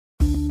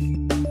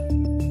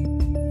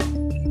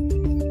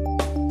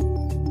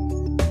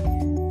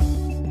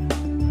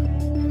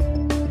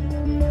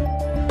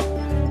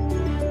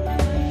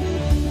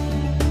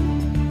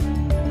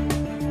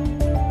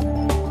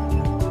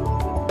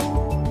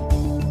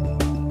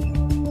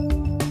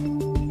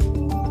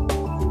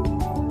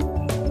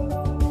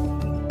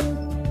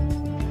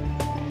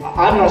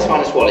I'm Laurence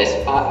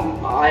Mynors-Wallis.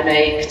 I'm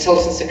a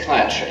consultant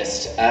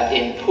psychiatrist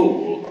in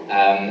Poole,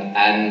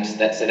 and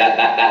that's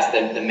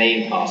the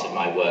main part of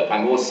my work.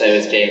 I'm also,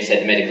 as James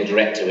said, the medical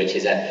director, which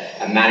is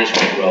a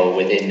management role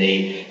within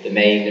the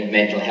main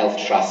mental health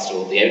trust,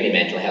 or the only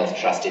mental health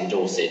trust in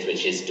Dorset,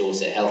 which is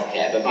Dorset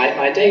Healthcare. But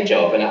my day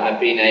job, and I've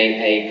been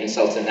a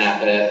consultant now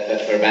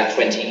for about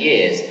 20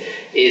 years,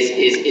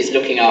 is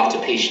looking after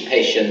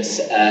patients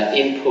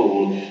in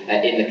Poole,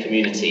 in the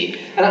community.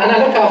 And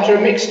I look after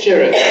a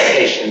mixture of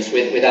patients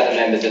with other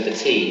members of the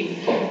team.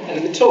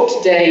 And the talk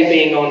today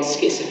being on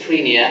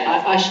schizophrenia,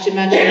 I should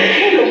imagine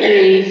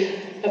probably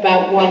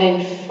about 1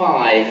 in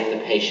 5 of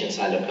the patients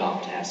I look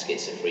after have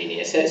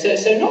schizophrenia.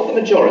 So not the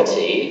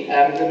majority.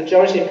 The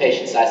majority of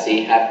patients I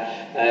see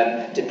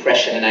have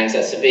depression and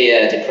anxiety,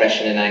 severe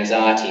depression and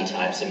anxiety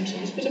type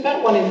symptoms, but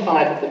about 1 in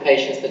 5 of the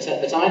patients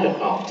that I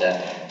look after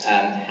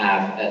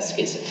have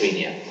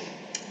schizophrenia.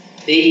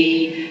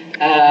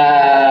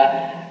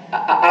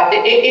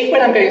 If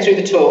when I'm going through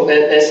the talk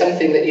there's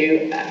something that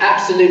you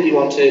absolutely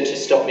want to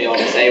stop me on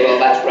and say, well,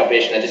 that's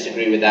rubbish and I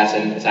disagree with that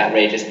and it's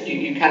outrageous,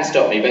 you can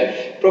stop me,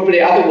 but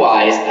probably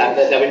otherwise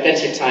there'll be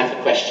plenty of time for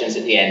questions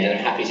at the end, and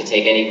I'm happy to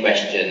take any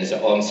questions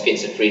on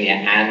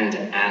schizophrenia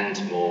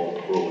and more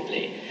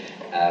broadly.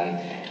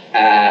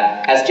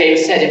 As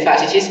James said, in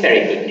fact, it is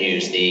very good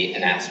news, the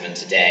announcement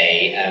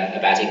today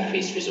about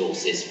increased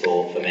resources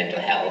for mental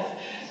health.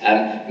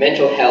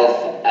 Mental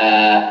health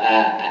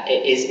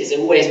is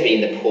always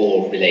been the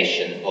poor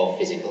relation of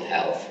physical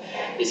health.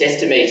 It's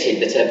estimated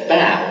that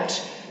about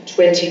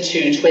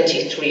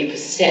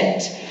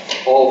 22–23%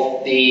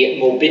 of the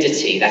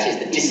morbidity, that is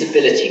the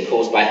disability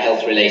caused by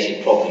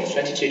health-related problems,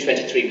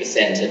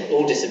 22–23% of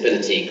all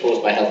disability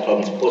caused by health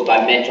problems, caused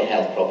by mental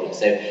health problems.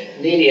 So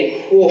nearly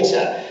a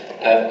quarter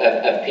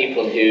of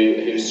people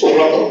who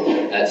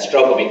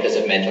struggle because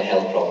of mental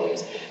health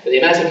problems. But the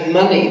amount of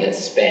money that's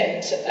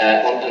spent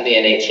on the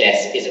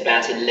NHS is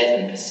about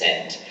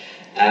 11%.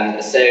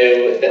 So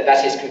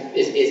that is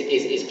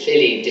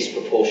clearly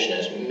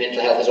disproportionate.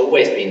 Mental health has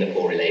always been the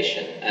poor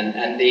relation,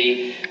 and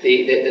the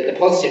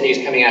positive news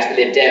coming out of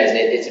the Lib Dems, and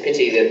it's a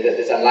pity that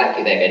it's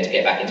unlikely they're going to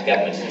get back into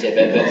government, isn't it?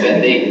 But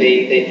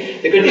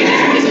the good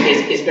news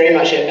is very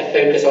much a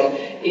focus on,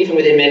 even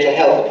within mental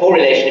health, the poor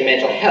relation in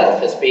mental health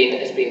has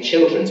been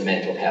children's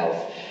mental health.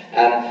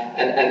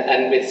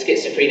 And with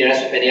schizophrenia,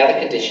 as with many other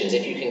conditions,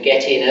 if you can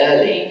get in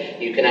early,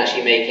 you can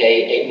actually make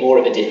a more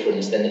of a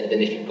difference than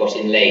if you've got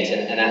in late,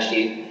 and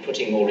actually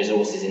putting more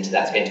resources into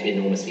that's going to be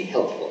enormously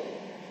helpful.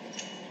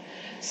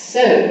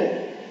 So,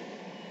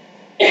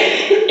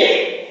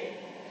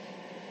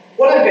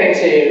 what I'm going to,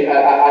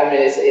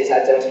 is I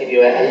don't want to give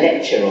you a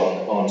lecture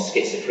on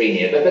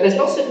schizophrenia, but there's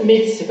lots of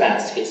myths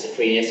about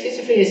schizophrenia.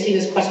 Schizophrenia is seen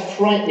as quite a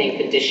frightening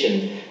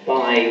condition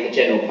by the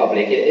general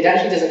public. It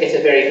actually doesn't get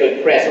a very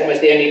good press.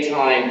 Almost the only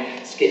time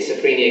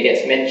schizophrenia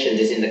gets mentioned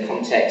is in the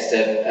context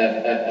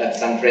of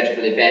some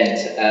dreadful event,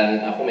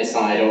 a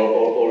homicide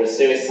or a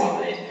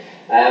suicide.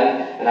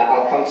 And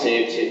I'll come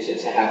to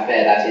how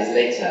fair that is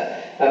later.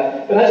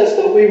 But I just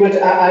thought we would,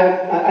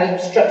 I'm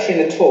structuring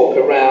the talk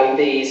around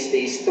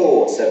these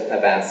thoughts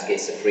about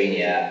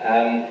schizophrenia.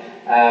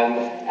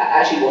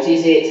 Actually, what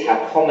is it? How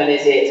common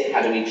is it?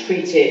 How do we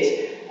treat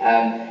it?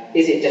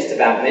 Is it just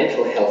about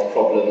mental health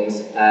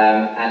problems?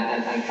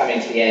 And coming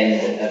to the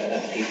end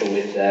of people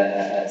with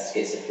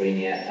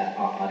schizophrenia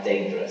are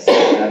dangerous.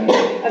 And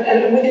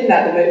within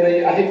that,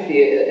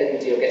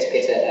 hopefully you'll get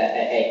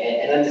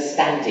an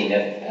understanding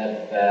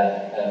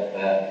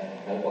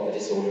of what the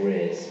disorder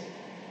is.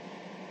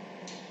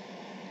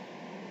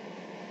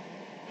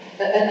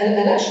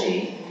 And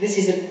actually, this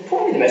is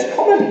probably the most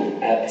common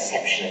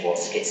perception of what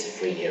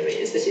schizophrenia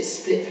is, that it's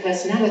split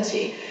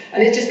personality.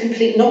 And it's just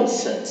complete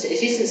nonsense.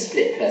 It isn't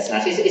split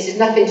personality. It has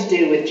nothing to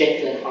do with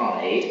Jekyll and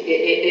Hyde.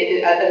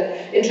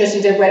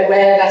 Interesting to know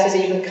where that has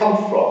even come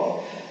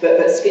from. But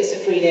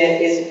schizophrenia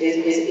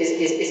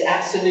is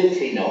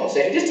absolutely not. So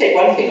if you just take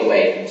one thing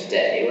away from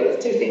today, well,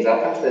 there's two things.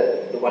 I'll come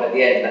to the one at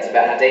the end, and that's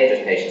about how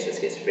dangerous patients with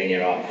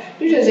schizophrenia are.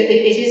 It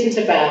isn't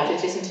about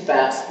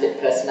split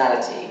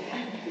personality.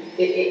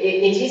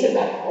 It is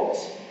about,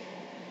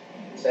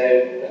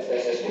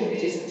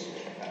 it isn't.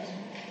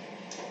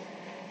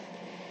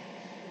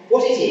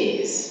 What it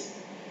is,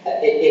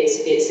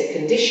 it's a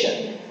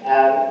condition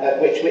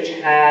which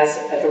has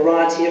a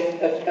variety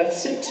of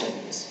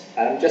symptoms,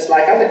 just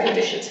like other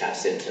conditions have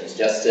symptoms,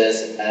 just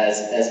as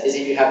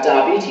if you have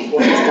diabetes.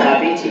 What is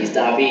diabetes?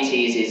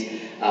 Diabetes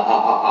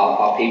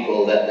are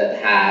people that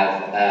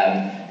have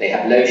they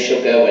have low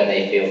sugar when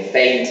they feel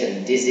faint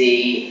and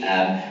dizzy.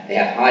 They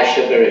have high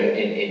sugar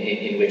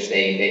in which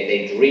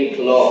they drink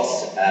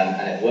lots, and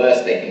at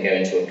worst they can go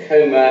into a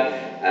coma.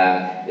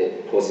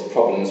 It causes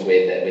problems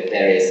with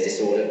various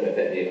disorders, with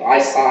your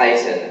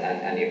eyesight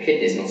and your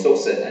kidneys and all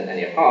sorts and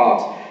your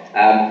heart.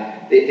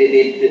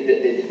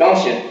 The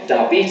advantage of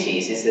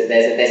diabetes is that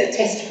there's a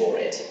test for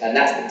it, and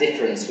that's the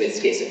difference with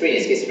schizophrenia.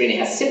 Schizophrenia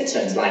has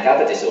symptoms like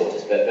other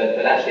disorders,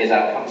 but actually, as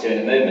I'll come to in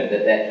a moment,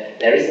 that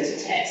there isn't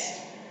a test.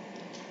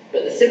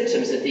 But the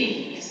symptoms are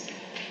these.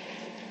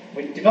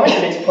 we divide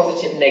them into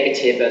positive,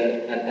 negative,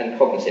 and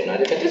cognitive. Now,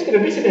 I'll just give a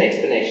bit of an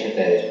explanation of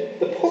those.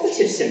 The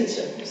positive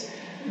symptoms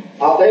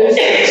are those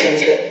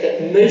symptoms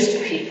that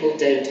most people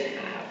don't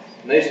have.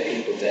 Most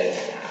people don't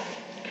have.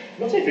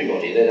 Not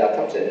everybody, I'll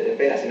come to that in a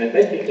minute.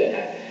 Most people don't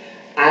have.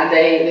 And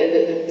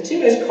the two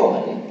most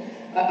common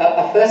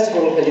are first of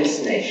all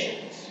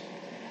hallucinations.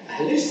 A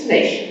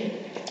hallucination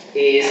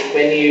is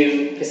when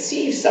you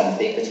perceive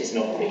something that is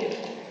not real.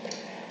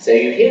 So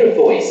you hear a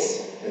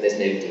voice and there's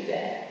nobody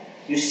there.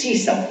 You see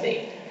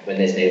something when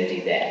there's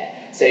nobody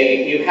there. So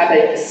you have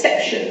a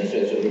perception, and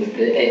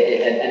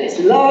it's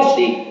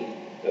largely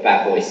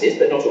about voices,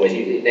 but not always.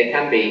 They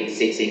can be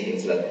seeing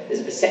things as well.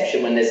 There's a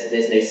perception when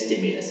there's no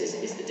stimulus,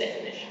 is the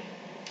definition.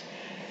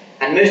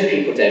 And most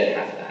people don't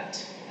have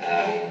that.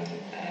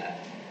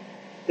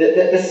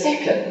 The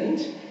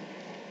second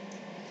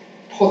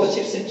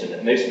positive symptom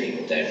that most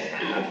people don't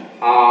have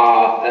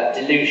are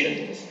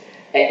delusions.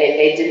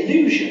 A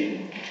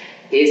delusion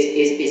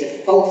is a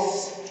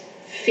false,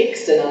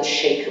 fixed and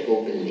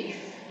unshakable belief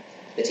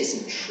that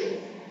isn't true.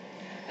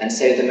 And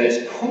so the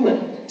most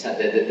common,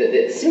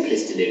 the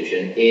simplest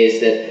delusion is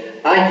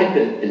that I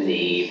could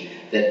believe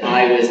that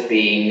I was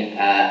being,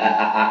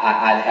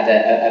 I'd had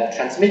a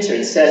transmitter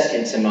inserted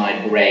into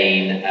my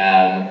brain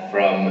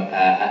from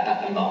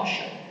a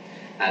Martian,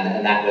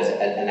 and that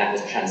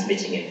was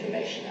transmitting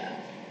information out.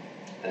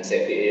 And so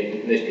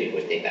most people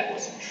would think that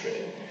wasn't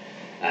true.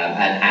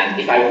 And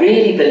if I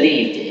really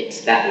believed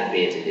it, that would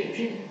be a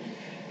delusion.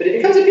 But it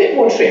becomes a bit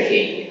more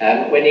tricky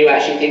when you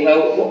actually think,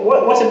 well,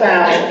 what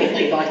about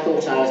if I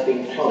thought I was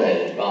being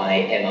followed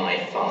by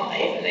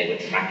MI5 and they were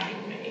tracking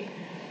me?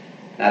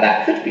 Now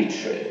that could be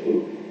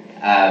true,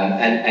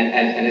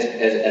 and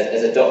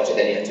as a doctor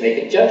then you have to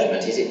make a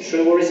judgment, is it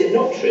true or is it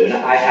not true? And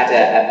I had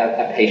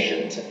a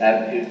patient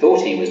who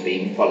thought he was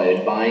being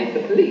followed by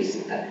the police.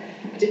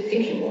 I didn't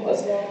think he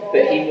was,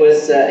 but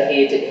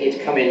he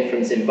had come in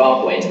from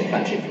Zimbabwe, into the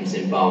country from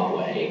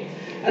Zimbabwe,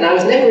 and I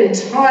was never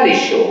entirely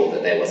sure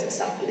that there wasn't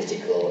some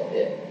political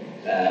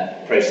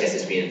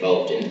processes being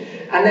involved in,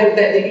 and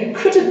that you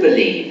could have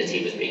believed that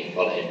he was being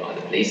followed by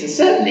the police, and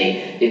certainly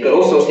he'd got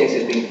all sorts of things he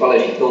was being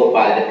followed, he thought,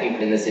 by the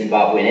people in the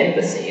Zimbabwean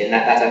embassy, and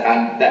that I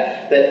found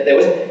that there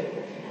was,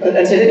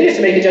 and so they used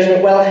to make a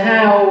judgment, well,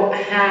 how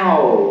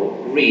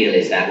real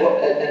is that?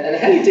 And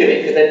how do you do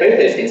it? Because both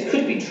those things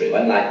could be true,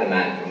 unlike the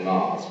man from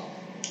Mars.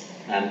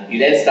 You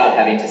then start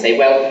having to say,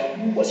 well,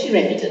 what's your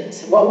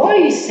evidence? Why are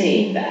you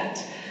saying that?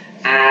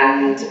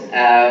 And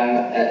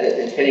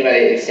depending whether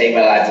you say,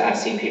 well, I've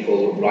seen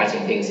people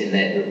writing things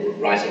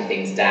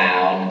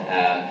down,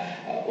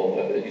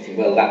 or you think,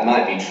 well, that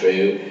might be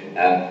true.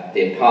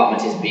 The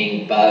apartment is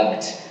being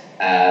bugged.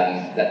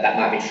 That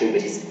might be true,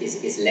 but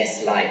is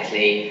less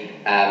likely.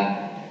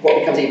 What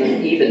becomes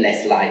even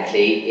less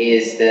likely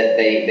is that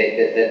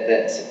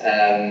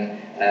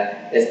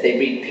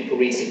people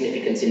read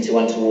significance into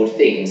untoward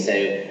things. So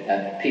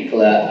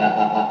people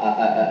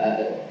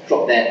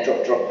drop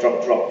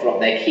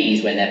their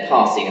keys when they're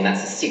passing, and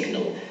that's a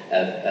signal.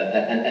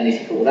 And you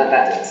think, well,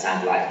 that doesn't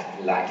sound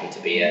likely to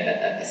be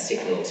a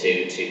signal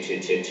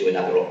to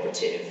another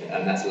operative,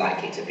 and that's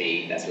likely to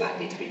be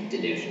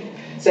delusional.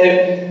 So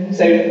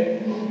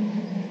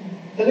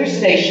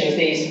hallucinations,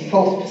 these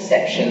false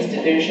perceptions,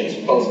 delusions,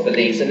 false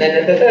beliefs, and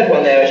then the third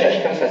one there, which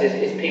actually comes to us,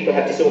 is people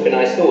have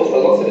disorganised thoughts.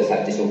 Well, lots of us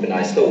have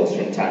disorganised thoughts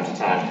from time to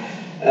time.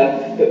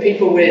 But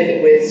people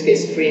with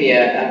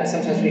schizophrenia,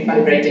 sometimes we find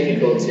it very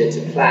difficult to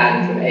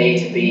plan from A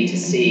to B to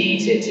C,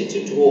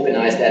 to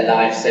organise their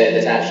life so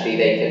that actually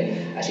they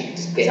can actually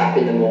just get up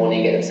in the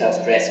morning, get themselves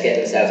dressed, get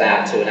themselves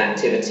out to an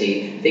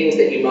activity, things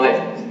that you might,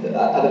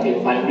 other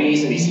people find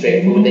reasonably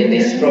straightforward,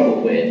 they struggle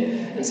with.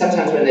 And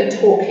sometimes when they're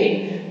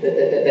talking,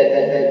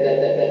 their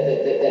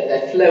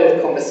flow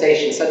of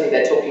conversation, suddenly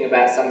they're talking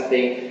about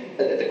something,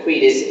 that the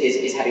Queen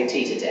is having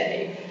tea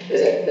today.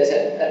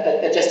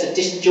 There's just a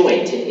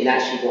disjoint in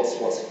actually what's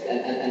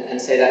and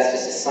so that's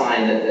just a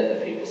sign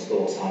that people's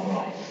thoughts aren't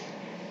right.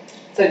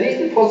 So these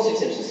are the positive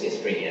symptoms of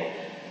schizophrenia.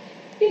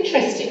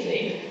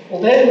 Interestingly,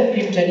 although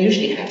people don't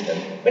usually have them,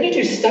 when you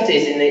do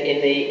studies in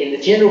the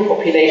general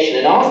population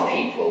and ask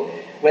people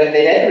whether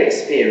they've ever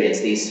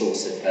experienced these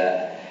sorts of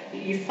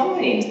you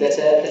find that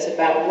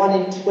about 1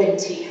 in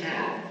 20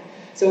 have.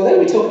 So although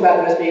we talk about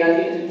them as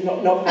being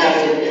not found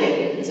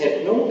in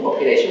the normal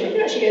population, when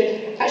you actually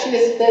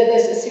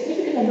there's a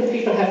significant number of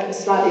people who have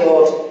slightly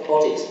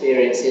odd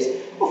experiences,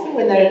 often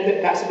when they're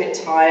perhaps a bit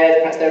tired,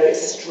 perhaps they're a bit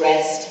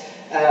stressed,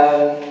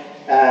 that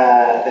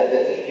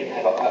people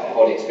have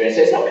odd experiences.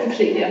 So it's not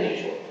completely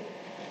unusual.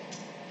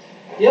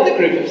 The other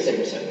group of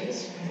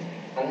symptoms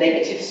are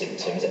negative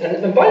symptoms,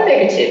 and by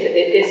negative,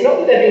 it's not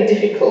that they're being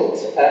difficult,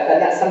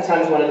 and that's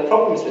sometimes one of the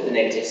problems with the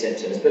negative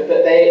symptoms, but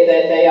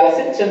they are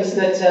symptoms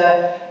that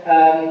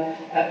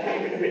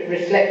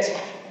reflect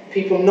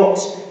people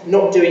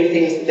not doing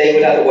things that they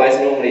would otherwise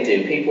normally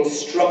do. People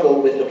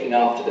struggle with looking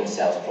after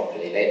themselves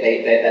properly.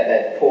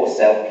 They're poor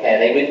self-care.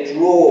 They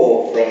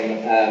withdraw from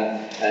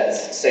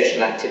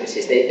social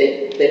activities.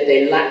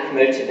 They lack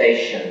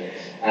motivation.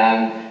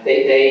 Even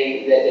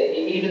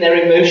their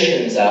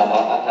emotions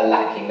are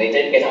lacking. They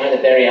don't get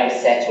either very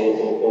upset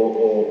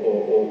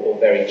or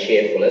very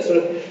cheerful. A sort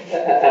of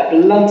a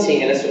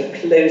blunting and a sort of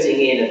closing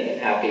in of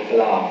how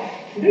people are.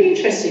 And very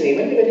interestingly,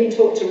 when you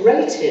talk to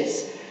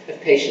relatives of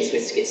patients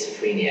with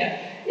schizophrenia,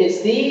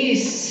 it's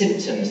these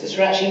symptoms that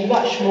are actually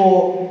much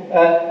more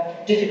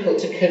difficult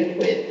to cope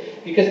with,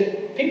 because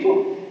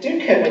people do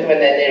cope with when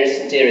their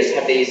nearest and dearest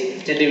have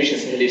these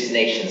delusions and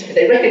hallucinations, because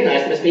they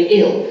recognise them as being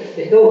ill.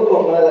 They think, oh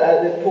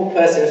God, the poor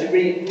person is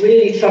really,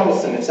 really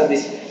troublesome if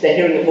they're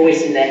hearing a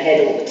voice in their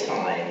head all the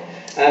time.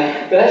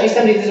 But actually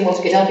somebody doesn't want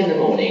to get up in the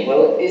morning.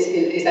 Well,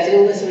 is that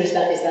illness or is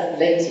that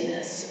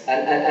laziness?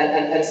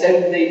 And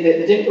so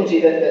the difficulty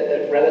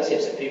that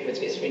relatives of people with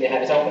schizophrenia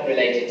have is often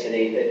related to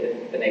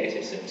the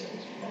negative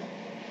symptoms.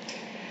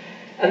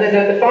 And then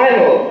the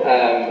final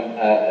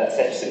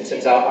set of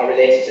symptoms are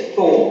related to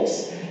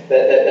thoughts,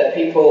 that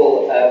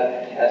people,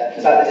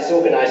 about the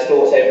disorganised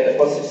thoughts over the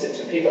positive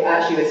symptoms. People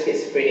actually with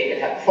schizophrenia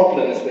can have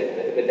problems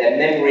with their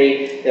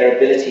memory, their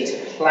ability to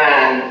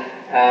plan,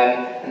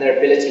 and their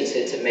ability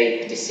to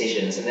make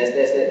decisions. And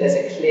there's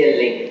a clear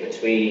link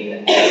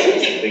between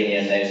schizophrenia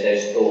and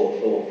those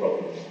thought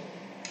problems.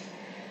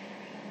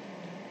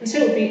 And so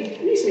it would be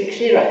reasonably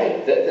clear, I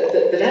think,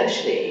 that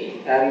actually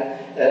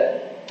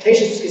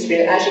patients with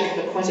schizophrenia actually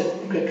cover quite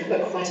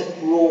a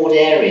broad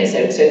area.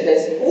 So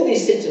there's all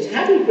these symptoms.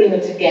 How do we bring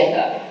them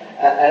together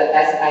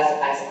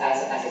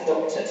as a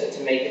doctor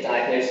to make a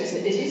diagnosis?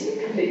 It isn't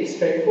completely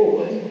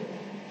straightforward.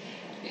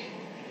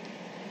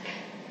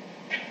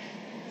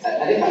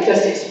 And if I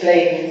just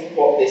explain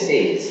what this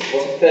is,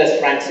 what a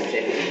first rank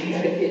symptom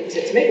is,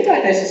 to make a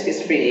diagnosis of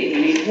schizophrenia, you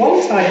need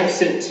one type of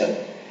symptom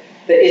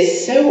that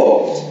is so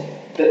odd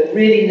that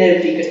really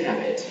nobody could have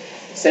it.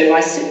 So my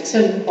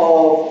symptom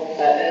of,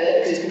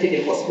 because it's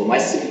completely impossible, my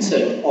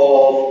symptom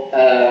of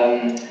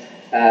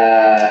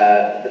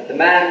the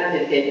man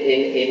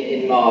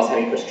in Mars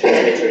having put a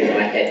transmitter in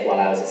my head while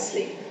I was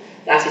asleep,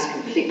 that is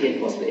completely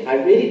impossible. If I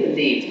really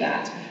believed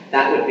that,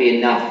 that would be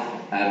enough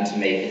to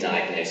make a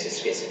diagnosis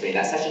of schizophrenia.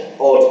 That's such an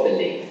odd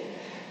belief.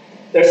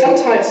 There are some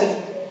types of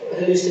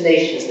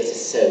hallucinations that are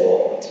so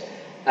odd.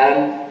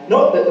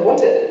 Not that the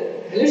ones that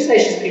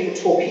hallucinations of people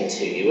talking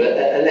to you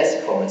are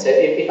less common. So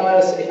if I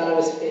was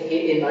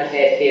in my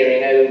head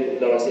hearing, oh,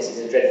 Laurence, this is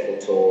a dreadful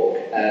talk,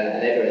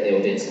 and everyone in the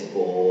audience is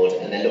bored,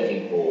 and they're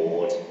looking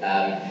bored,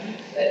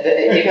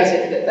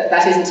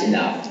 that isn't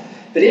enough.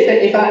 But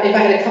if I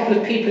had a couple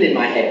of people in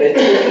my head both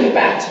talking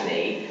about me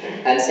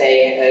and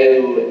saying,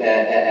 oh,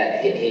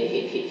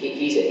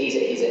 he's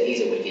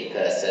a wicked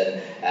person,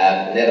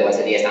 and the other one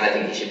said, yes, I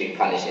think he should be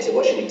punished. I said,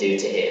 what should we do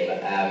to him?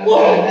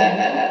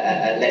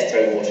 Let's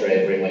throw water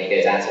over him when he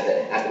goes out of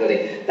the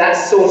building. That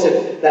sort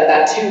of,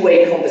 that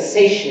two-way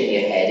conversation in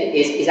your head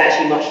is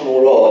actually much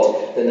more odd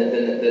than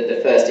the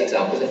first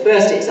example. The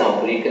first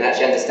example, you can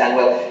actually understand,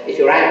 well, if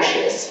you're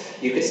anxious,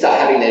 you could start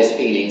having those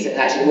feelings, and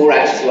actually the more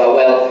anxious you are,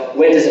 well,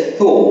 when does a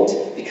thought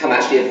become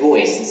actually a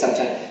voice? And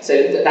sometimes, so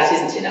that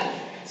isn't enough.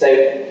 So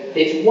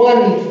it's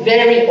one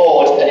very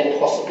odd and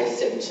impossible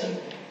symptom,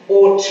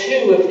 or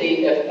two of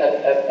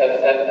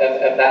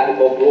that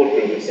more broad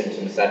group of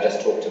symptoms that I've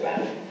just talked about.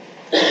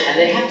 And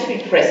they have to be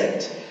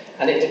present,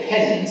 and it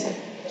depends.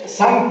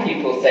 Some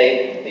people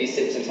say these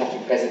symptoms have to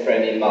be present for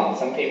only a month.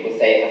 Some people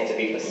say it has to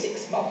be for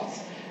 6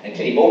 months. And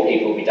clearly more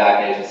people will be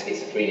diagnosed with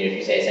schizophrenia if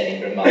you say it's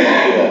only for a month,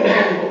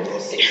 or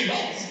 6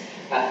 months.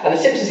 And the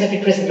symptoms have to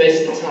be present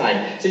most of the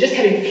time. So just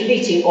having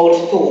fleeting odd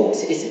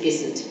thoughts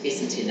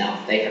isn't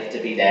enough. They have to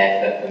be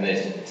there for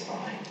most of the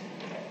time.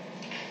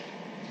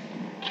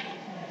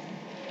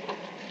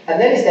 And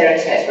then is there a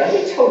test? Well, I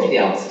haven't told you the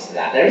answer to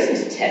that. There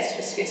isn't a test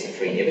for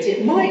schizophrenia, but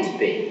it might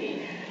be.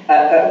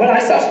 When I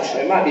started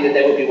training, it might be that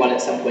there will be one at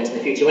some point in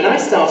the future. When I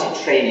started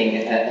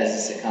training as a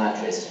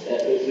psychiatrist,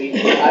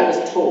 I was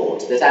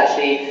taught that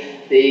actually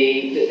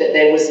that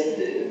there was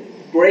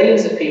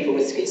brains of people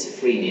with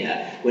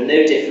schizophrenia were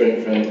no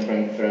different from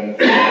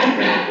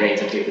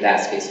brains of people without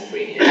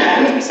schizophrenia.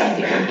 There must be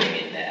something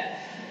happening in there.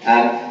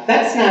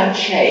 That's now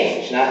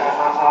changed.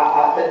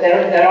 Now,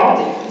 there are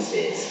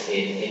differences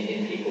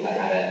in people that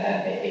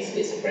have a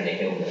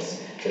schizophrenic illness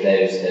to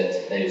those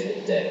that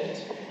don't,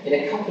 in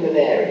a couple of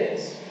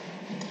areas.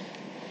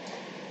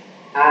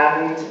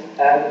 And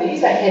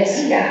these are head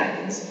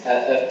scans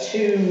of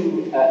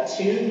two lots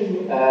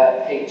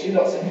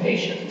of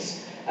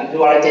patients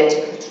who are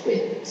identical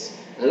twins.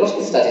 And a lot of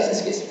the studies in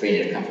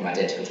schizophrenia have come from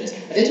identical twins.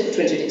 Identical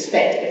twins, you'd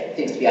expect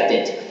things to be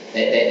identical.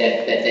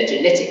 They're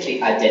genetically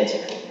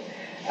identical.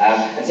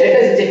 And so if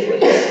there's a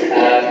difference,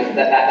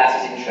 that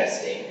is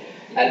interesting.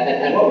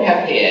 And what we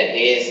have here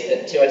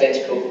is two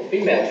identical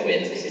female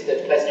twins. This is the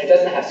person who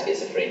doesn't have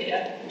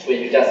schizophrenia, the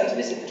twin who doesn't, and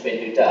this is the twin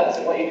who does.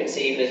 And what you can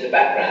see even as the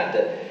background,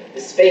 that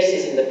the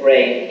spaces in the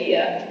brain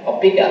here are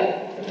bigger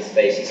than the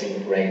spaces in the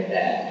brain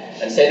there.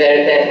 And so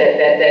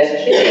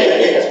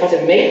there's quite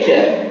a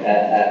major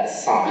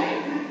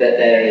sign that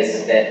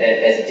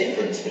there's a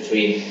difference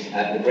between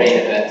the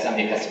brain of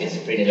somebody who has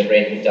schizophrenia and the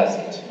brain who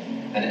doesn't.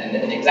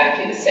 And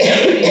exactly the same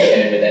is being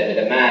shown with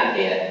a man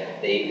here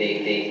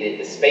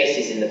the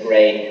spaces in the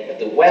brain of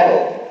the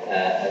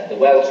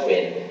well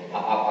twin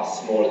are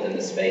smaller than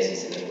the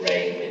spaces in the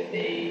brain with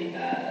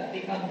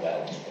the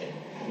unwell twin.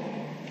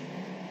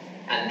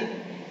 And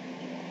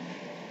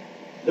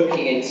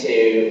looking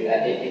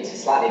into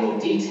slightly more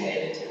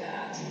detail into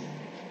that,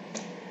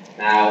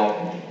 now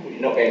we're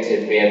not going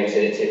to be able to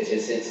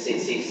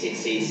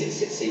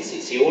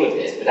see all of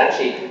this, but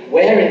actually,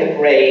 where in the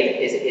brain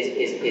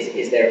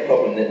is there a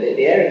problem?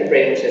 The area of the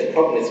brain which has a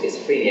problem with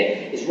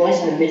schizophrenia is right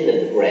in the middle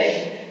of the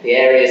brain, the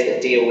areas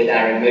that deal with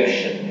our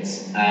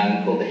emotions,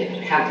 called the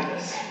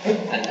hippocampus.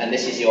 And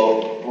this is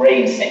your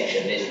brain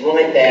section. It's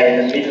right there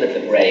in the middle of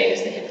the brain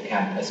is the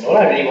hippocampus. And all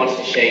I really wanted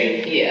to show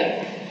you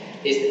here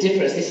is the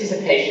difference. This is a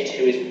patient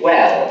who is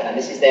well, and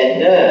this is their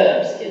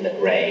nerves in the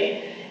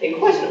brain, in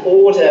quite an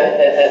ordered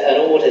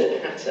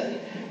pattern.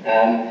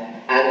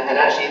 And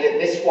actually,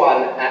 this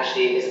one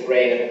actually is a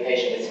brain of a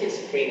patient with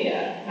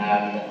schizophrenia,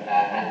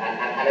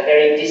 and a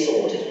very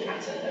disordered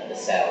pattern of the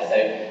cell. So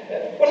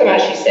what I'm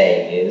actually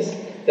saying is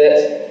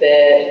that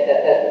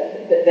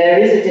there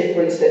is a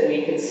difference that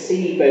we can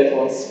see both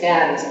on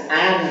scans,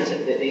 and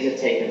that these are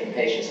taken from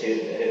patients who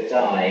have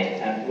died.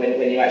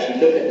 When you actually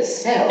look at the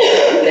cell,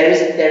 there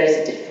is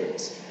a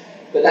difference.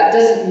 But that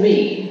doesn't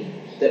mean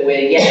that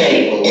we're yet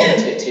able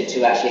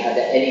to actually have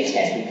any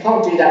test. We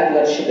can't do that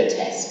blood sugar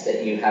test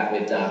that you have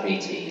with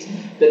diabetes,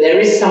 but there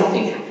is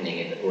something happening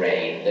in the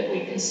brain that we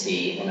can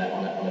see on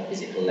a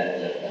physical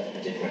level of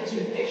a difference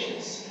with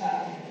patients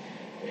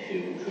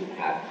who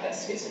have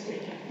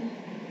schizophrenia.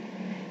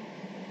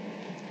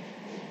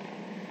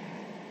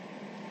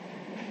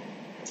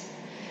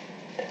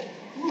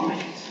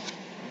 Right.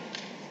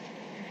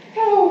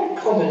 How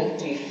common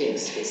do you think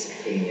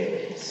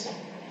schizophrenia is?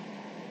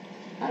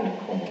 How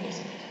common is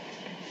it?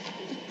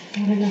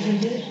 1 in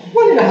 100?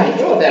 1 in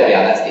 100. Oh, there we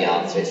are. That's the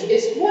answer.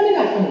 It's 1 in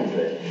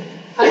 100.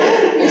 And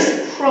I would be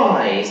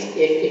surprised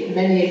if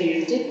many of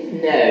you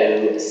didn't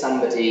know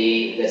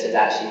somebody that had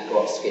actually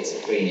got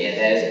schizophrenia.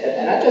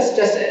 And just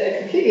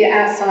completely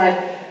outside,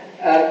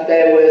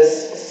 there was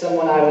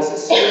someone I was at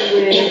school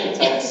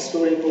with. I went to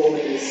school in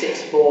Bournemouth in the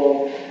 6th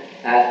form,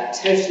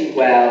 totally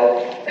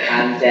well,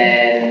 and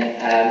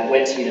then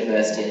went to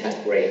university and had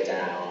a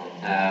breakdown,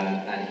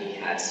 and he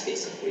had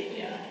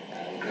schizophrenia.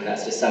 And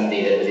that's just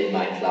somebody that was in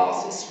my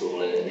class at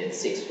school, and in the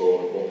 6th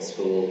form at Bournemouth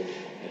School,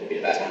 there would be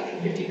about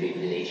 150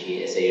 people in each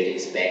year, so you'd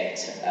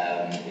expect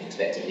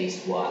at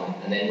least one.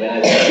 And then when I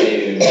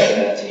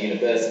went to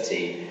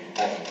university,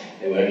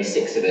 there were only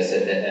 6 of us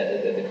at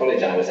the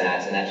college I was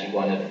at, and actually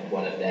one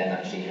of them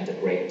actually had a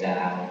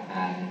breakdown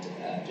and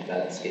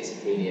developed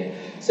schizophrenia.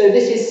 So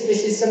this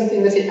is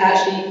something that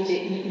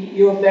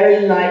you're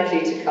very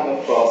likely to come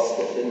across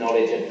the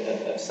knowledge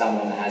of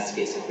someone that has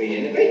schizophrenia.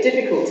 And the great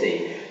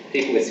difficulty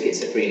people with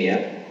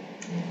schizophrenia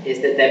is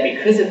that then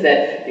because of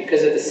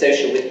the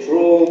social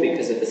withdrawal,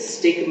 because of the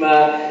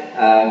stigma,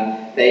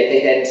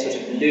 they then sort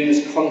of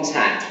lose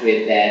contact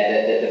with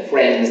the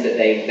friends that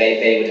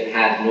they would have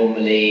had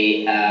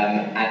normally,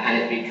 and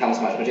it becomes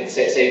much more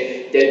difficult. So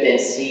don't then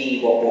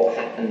see what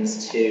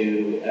happens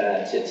to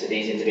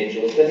these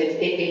individuals. But it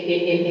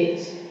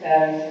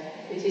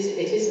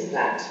isn't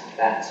that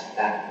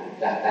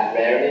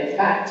rare, and in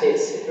fact,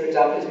 for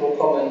example, it's more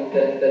common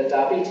than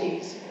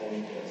diabetes.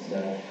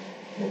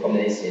 More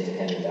common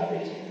insulin-dependent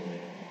diabetes.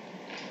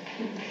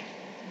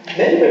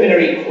 Men and women are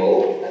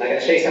equal, and I'm going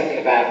to show you something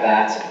about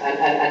that.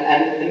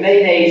 And the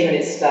main age when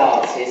it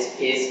starts is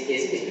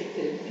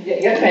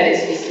young men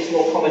is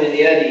more common in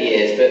the early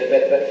years, but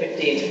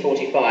 15 to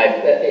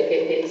 45.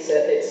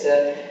 It's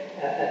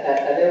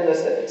an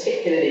illness that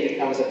particularly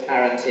becomes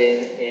apparent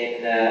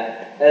in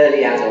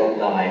early adult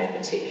life,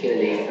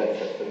 particularly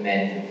for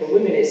men. For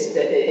women,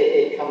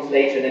 it comes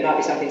later, and there might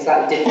be something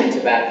slightly different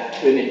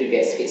about women who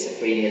get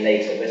schizophrenia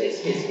later. But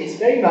it's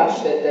very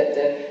much that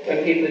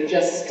when people are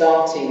just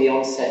starting the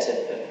onset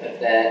of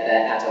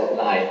their adult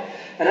life.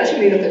 And actually,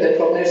 when you look at the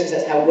prognosis,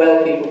 that's how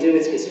well people do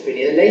with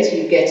schizophrenia. The later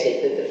you get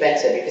it, the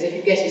better, because if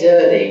you get it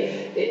early,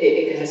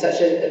 it can have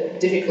such a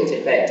difficult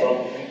effect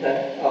on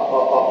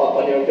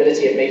your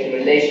ability of making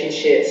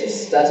relationships, of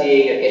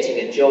studying, of getting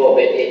a job.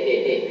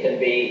 It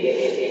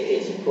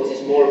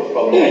causes more of a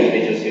problem for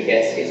individuals who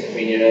get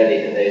schizophrenia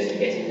early than those who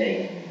get it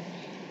late.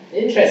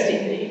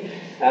 Interestingly,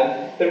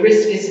 the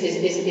risk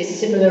is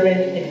similar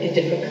in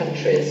different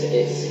countries.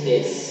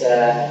 It's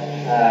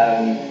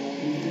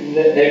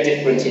no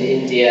different in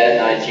India,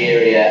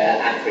 Nigeria, and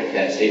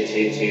Africa to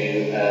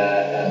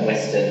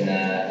Western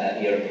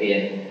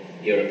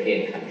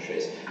European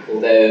countries.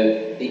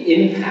 Although the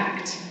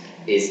impact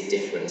is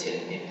different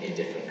in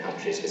different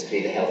countries, because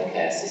clearly the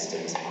healthcare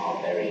systems are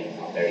very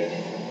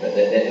different. But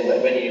if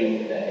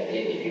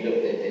you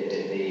look at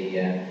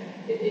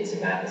it's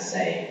about the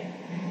same.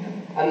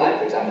 Unlike,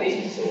 for example,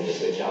 eating disorders,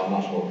 which are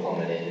much more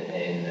common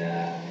in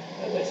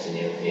Western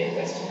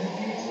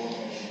countries.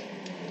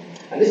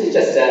 And this is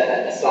just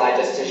a slide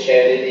just to show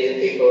that these are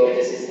people.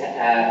 This is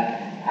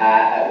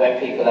when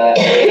people are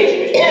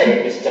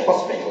aging, which is a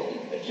hospital,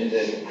 which is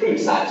a crude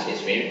science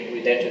history.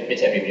 we don't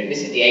admit everybody.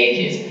 This is the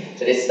ages.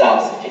 So this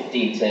starts at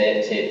 15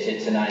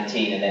 to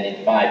 19, and then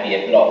in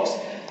 5-year blocks.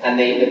 And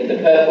the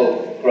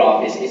purple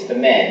graph is for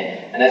men.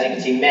 And as you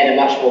can see, men are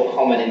much more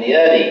common in the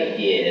early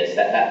years.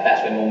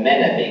 That's when more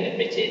men are being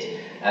admitted.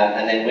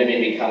 And then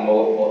women become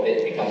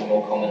it becomes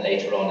more common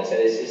later on. And so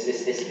there's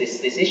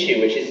this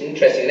issue, which is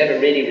interesting, never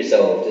really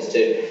resolved, as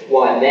to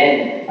why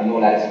men are more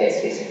likely to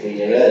get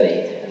schizophrenia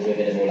early and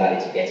women are more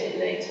likely to get it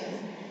later.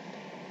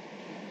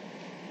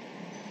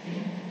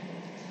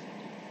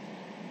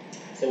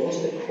 So what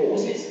are the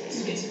causes of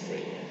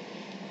schizophrenia?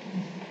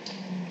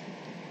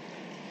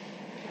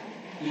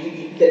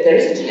 There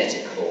is a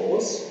genetic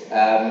cause,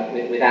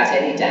 without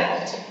any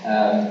doubt.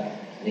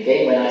 And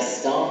again, when I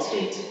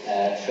started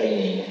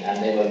training,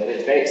 they were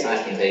very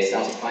exciting. They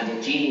started finding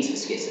genes for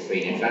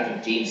schizophrenia,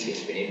 found genes for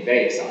schizophrenia,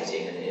 very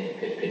exciting. And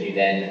could you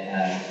then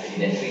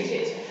treat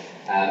it?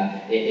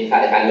 In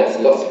fact, they found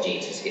lots of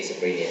genes for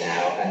schizophrenia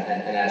now.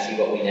 And actually,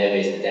 what we know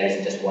is that there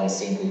isn't just one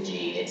single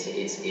gene. It's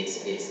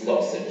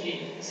lots of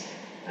genes.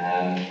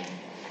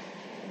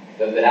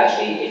 But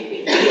actually, if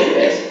you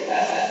look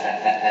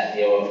at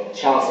your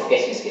chance of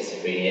getting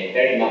schizophrenia, it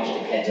very much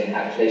depends on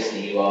how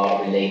closely you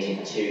are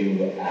related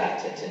to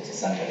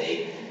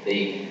somebody.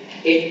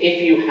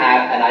 If you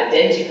have an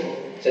identical,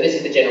 so this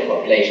is the general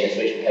population,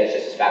 which proposed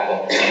just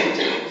about 1%.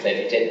 So if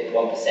you take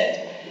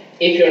 1%,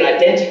 if you're an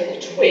identical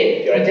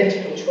twin, your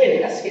identical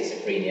twin has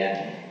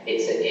schizophrenia,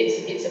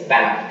 it's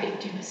about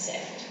 50%.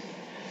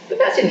 But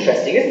that's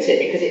interesting, isn't it?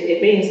 Because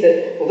it means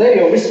that although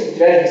your risk of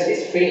developing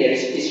schizophrenia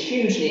is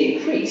hugely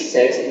increased, so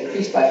it's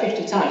increased by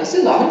 50 times, it's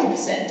still 100%,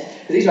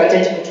 because these are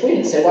identical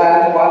twins, so why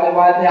are they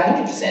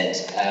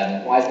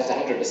 100%? Why isn't it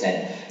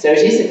 100%? So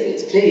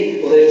it's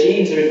clearly, although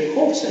genes are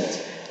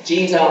important,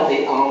 genes aren't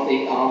the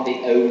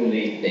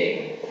only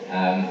thing.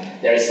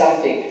 There is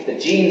something, the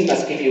genes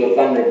must give you a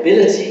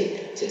vulnerability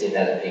to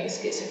developing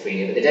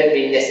schizophrenia, but they don't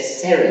mean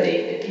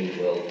necessarily that you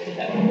will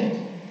develop it.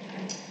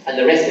 And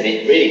the rest of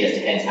it really just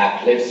depends how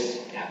close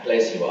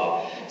you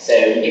are. So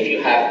if you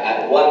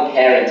have one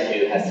parent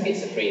who has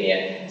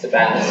schizophrenia, it's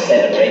about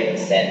 7 or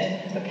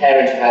 8%. A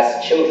parent who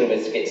has children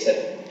with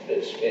schizophrenia,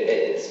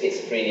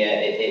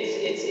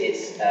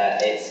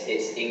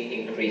 it's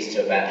increased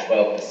to about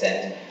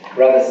 12%.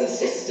 Brothers and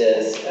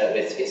sisters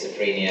with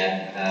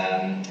schizophrenia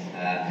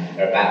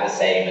are about the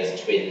same as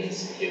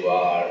twins who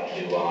aren't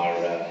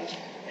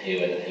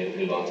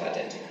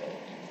identical.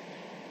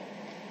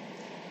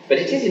 But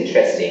it is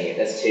interesting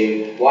as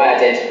to why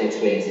identical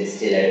twins is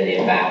still only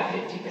about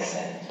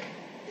 50%.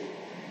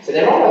 So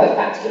there are other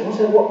factors, and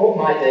what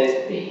might those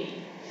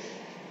be?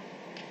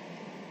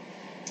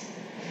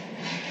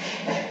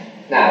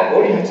 Now,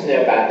 all you have to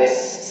know about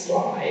this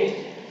slide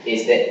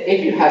is that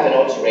if you have an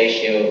odds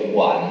ratio of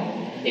 1,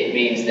 it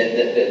means that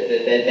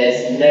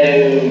there's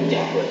no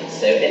difference.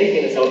 So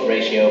anything that's odds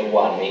ratio of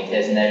 1 means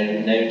there's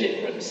no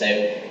difference. So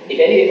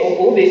if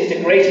all these are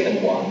greater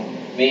than 1,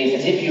 means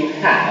that if you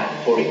have,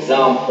 for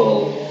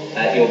example,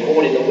 you're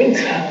born in the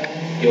winter,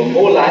 you're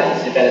more likely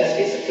to develop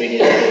schizophrenia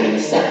than born in the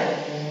summer.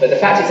 But the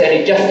fact it's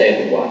only just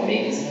over 1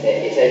 means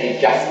it's only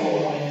just more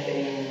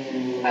likely.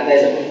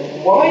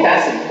 And why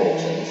that's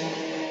important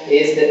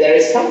is that there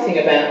is something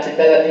about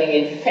developing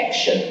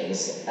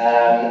infections.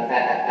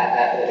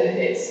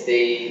 It's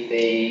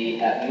the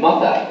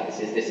mother.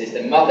 This is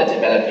the mother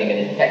developing an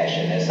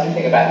infection. There's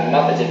something about the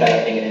mother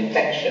developing an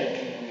infection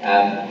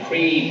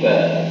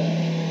pre-birth.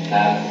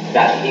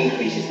 That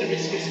increases the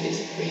risk of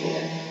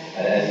schizophrenia,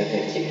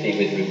 particularly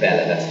with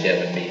rubella, that's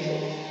German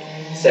measles.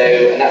 So,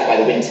 and that's why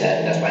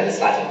that's why there's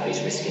slight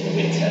increased risk in the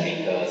winter,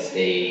 because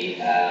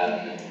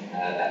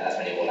that's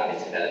when you're more likely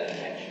to develop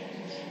infections.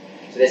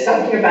 So there's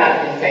something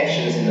about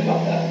infections in the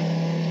mother.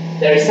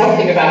 There is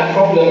something about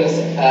problems,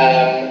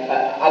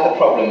 other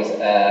problems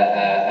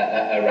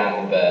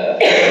around the birth.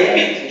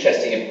 It's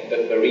interesting,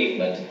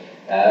 bereavement.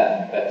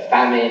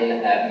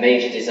 Famine,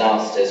 major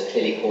disasters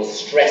clearly cause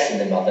stress in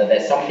the mother.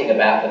 There's something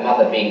about the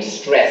mother being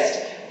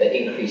stressed that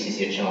increases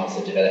your chance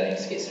of developing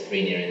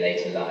schizophrenia in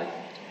later life.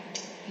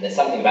 And there's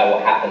something about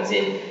what happens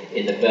in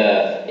the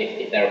birth,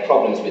 if there are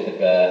problems with the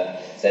birth.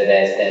 So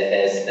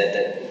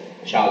the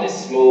child is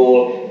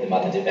small, the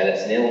mother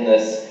develops an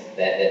illness,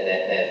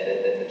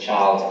 the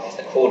child has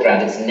the cord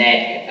around its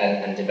neck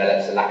and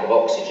develops a lack of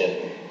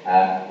oxygen.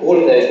 All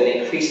of those will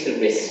increase the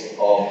risk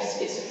of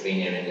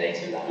schizophrenia in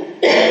later life.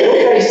 They're all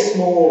very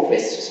small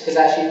risks, because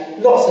actually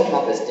lots of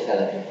mothers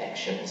develop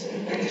infections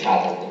and the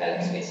child doesn't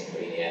develop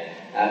schizophrenia.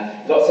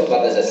 Lots of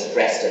mothers are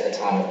stressed at the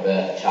time of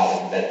birth, the child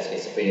doesn't develop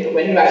schizophrenia. But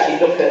when you actually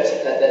look at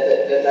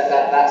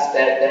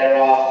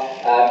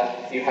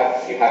you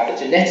have the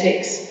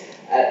genetics,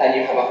 and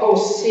you have a whole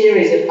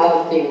series of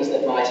other things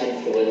that might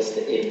influence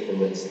the gene.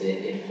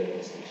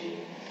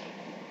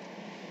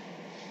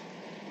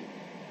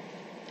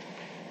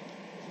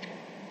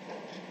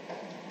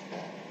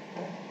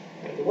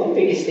 The one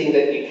biggest thing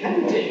that you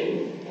can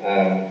do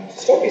to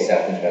stop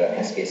yourself from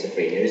developing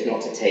schizophrenia is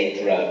not to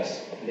take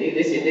drugs.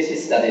 This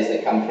is studies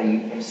that come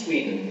from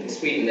Sweden. In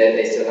Sweden,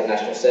 they still have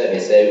national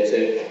service,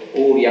 so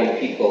all young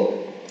people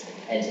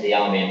enter the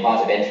army, and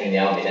part of entering the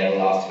army they're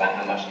all asked about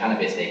how much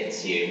cannabis they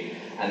consume.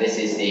 And this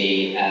is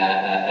the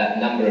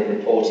number of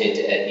reported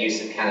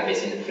use of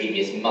cannabis in the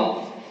previous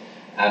month.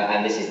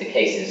 And this is the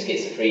case of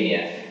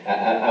schizophrenia.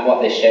 And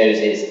what this shows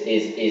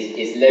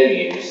is low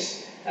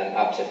use,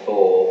 up to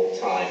 4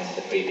 times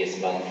the previous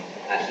month.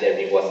 Actually, there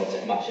really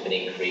wasn't much of an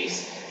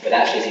increase. But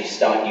actually, as you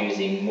start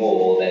using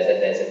more, there's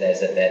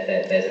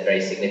a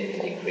very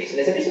significant increase. And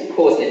there's a bit of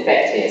cause and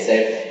effect here. So,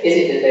 is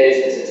it that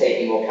those that are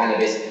taking more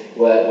cannabis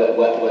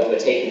were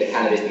taking the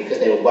cannabis because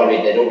they were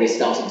worried they'd already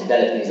started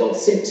developing these old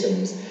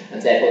symptoms,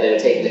 and therefore they were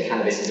taking the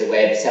cannabis as a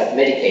way of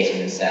self-medicating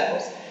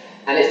themselves?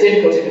 And it's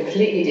difficult to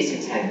completely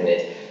disentangle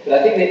it. But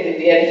I think that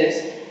the evidence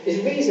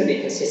is reasonably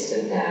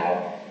consistent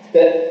now.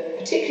 But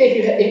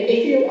particularly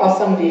if you are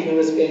somebody who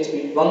is going to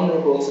be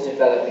vulnerable to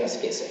developing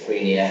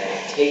schizophrenia,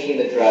 taking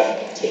the drug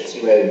tips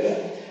you over.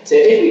 So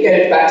if we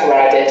go back to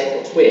our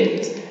identical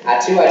twins,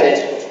 our 2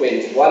 identical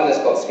twins, one has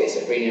got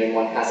schizophrenia and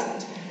one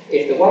hasn't.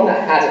 If the one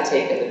that had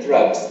taken the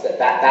drugs, that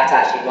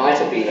actually might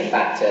have been a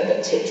factor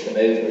that tipped them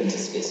over into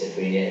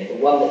schizophrenia. If the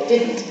one that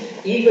didn't,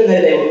 even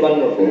though they were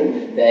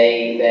vulnerable,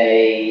 they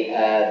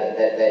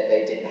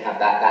didn't have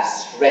that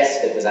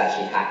stress that was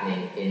actually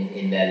happening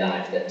in their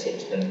life that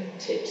tipped them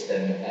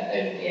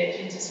over the edge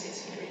into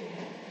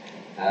schizophrenia.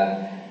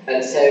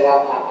 And so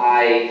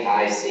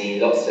I see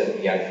lots of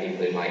young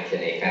people in my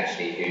clinic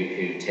actually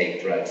who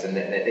take drugs, and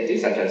they do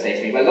sometimes say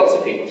to me, well, lots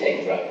of people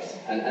take drugs,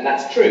 and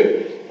that's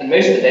true. And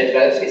most of them don't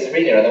develop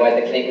schizophrenia, otherwise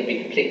the clinic would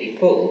be completely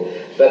full.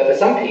 But for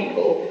some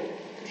people,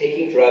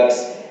 taking drugs,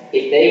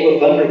 if they were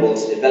vulnerable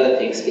to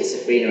developing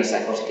schizophrenia or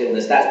psychotic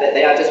illness,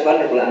 they are just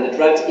vulnerable, and the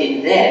drugs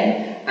in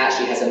them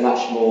actually has a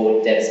much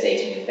more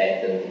devastating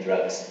effect than the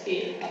drugs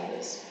in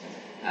others.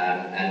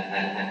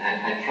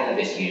 And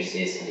cannabis use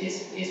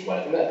is one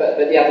of them. But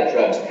the other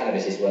drugs,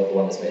 cannabis is the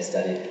one that's most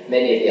studied.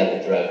 Many of the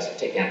other drugs,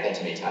 particularly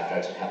amphetamine type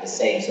drugs, have the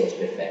same sort of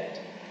effect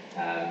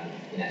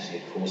in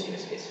actually causing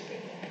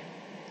schizophrenia.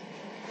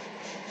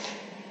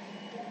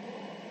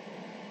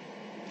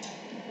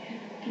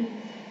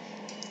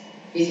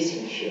 Is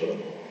it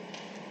incurable?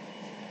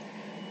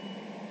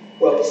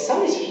 Well, to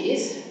some it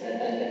is,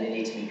 and they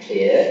need to be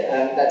clear.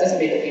 That doesn't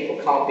mean that people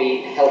can't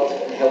be helped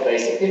and helped very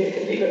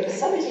significantly, but for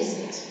some it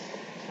isn't.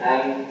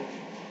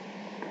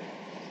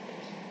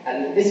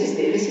 And this is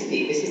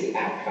the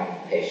outcome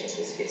of patients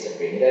with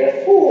schizophrenia. There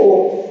are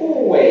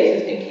four ways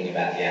of thinking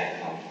about the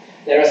outcome.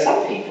 There are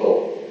some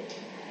people,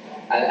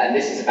 and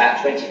this is about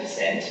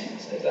 20%,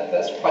 so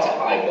that's quite a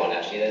high one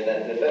actually, it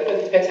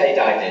depends how you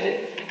diagnose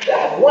it, that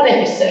have one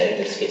episode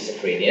of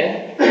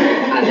schizophrenia,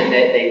 and then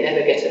they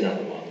never get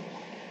another one.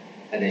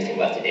 And they think,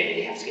 well, did they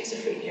really have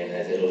schizophrenia? And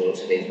there's all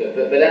sorts of things.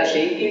 But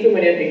actually, even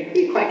when you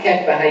be quite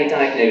careful about how you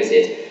diagnose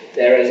it,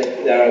 there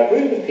are a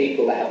group of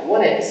people that have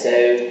one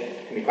episode,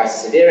 it can be quite a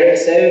severe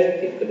episode,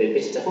 people could be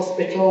admitted to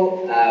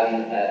hospital,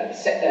 and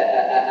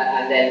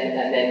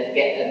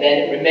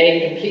then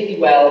remain completely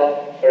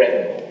well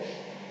forevermore.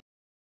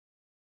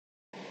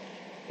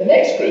 The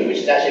next group, which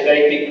is actually a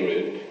very big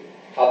group,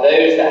 are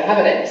those that have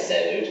an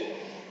episode,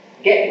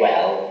 get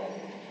well,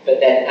 but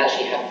then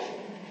actually have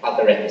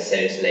other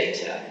episodes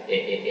later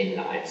in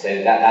life. So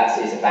that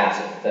is about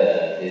a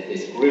third.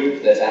 This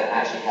group that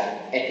actually have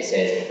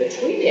episodes.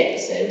 Between the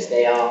episodes,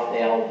 they are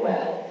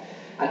well.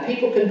 And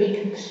people can be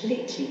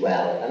completely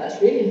well, and that's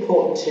really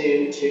important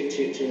to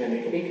remember.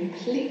 You can be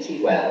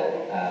completely well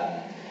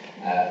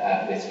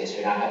with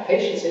schizophrenia. I have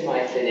patients in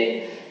my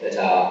clinic that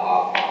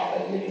are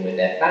living with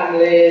their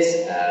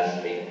families,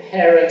 being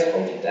parents,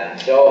 holding down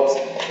jobs,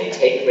 they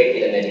take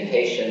regular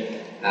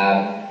medication.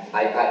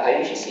 I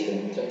usually see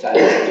them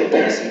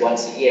sometimes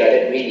once a year. I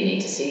don't really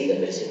need to see them,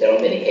 but if they're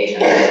on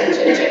medication, I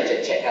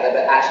check how they are,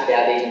 but actually they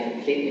are leading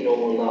completely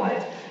normal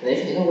lives. And then if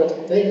you think, oh,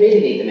 well, they really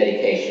need the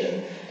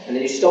medication, and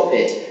then you stop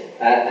it,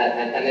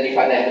 and then you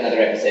find they have another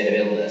episode of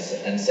illness,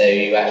 and so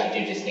you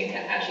actually do just think,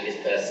 actually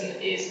this person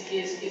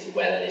is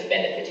well and is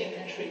benefiting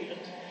from treatment.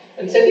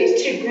 And so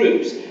these two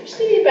groups, just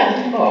nearly about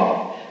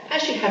half,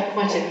 actually have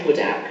quite a good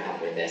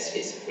outcome with their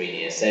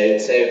schizophrenia. So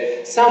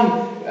some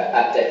don't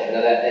have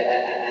another,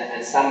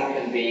 and some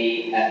can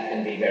be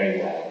very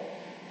well.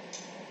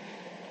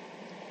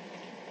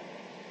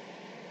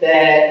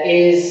 There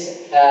is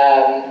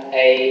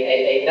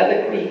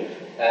another group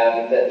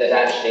that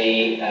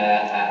actually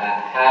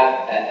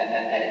have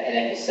an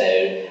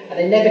episode, and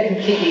they never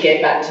completely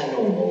get back to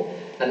normal.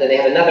 And then they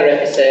have another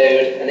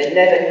episode, and they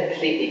never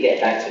completely get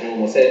back to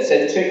normal. So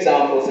the two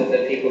examples of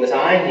the people that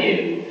I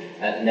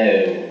know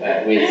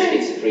with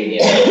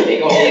schizophrenia, they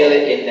got ill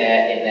in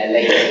their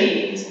late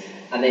teens,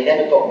 and they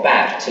never got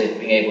back to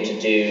being able to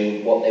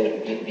do what they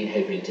would have been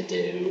hoping to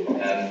do.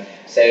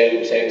 So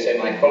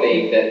my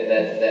colleague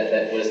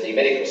that was the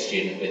medical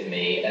student with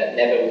me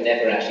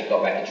never actually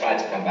got back. He tried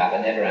to come back,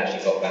 but never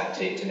actually got back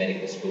to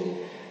medical school.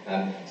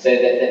 So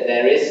that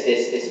there is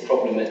this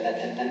problem,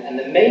 and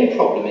the main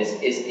problem is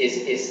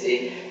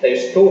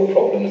those thought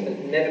problems that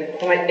never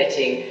quite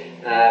getting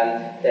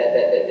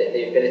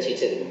the ability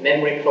to,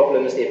 memory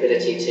problems, the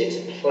ability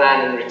to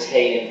plan and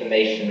retain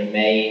information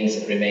remains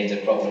a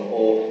problem,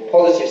 or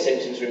positive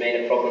symptoms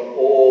remain a problem,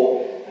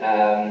 or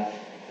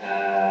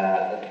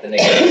the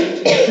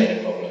negative symptoms remain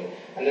a problem.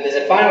 And then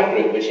there's a final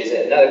group, which is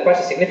another quite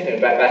a significant,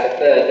 about a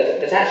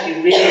third, that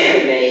actually really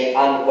remain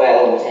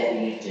unwell whatever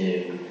you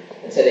do.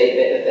 And so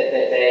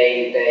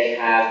they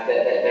have,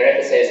 their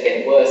episodes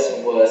get worse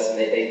and worse, and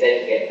they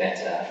don't get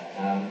better.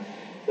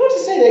 Not to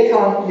say they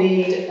can't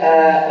lead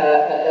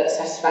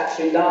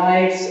satisfactory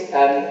lives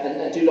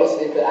and do lots of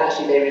things, but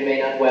actually they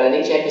remain unwell. And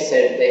each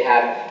episode they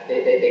have,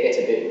 they get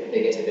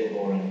a bit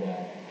more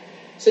unwell.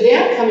 So the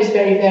outcome is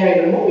very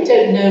variable. And what we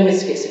don't know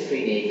with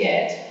schizophrenia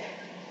yet,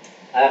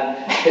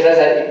 because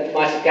as you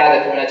might have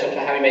gathered when I talked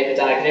about how we make the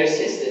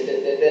diagnosis,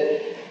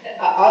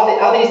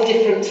 are these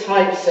different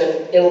types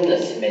of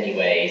illness in many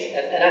ways?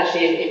 And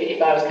actually,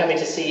 if I was coming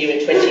to see you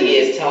in 20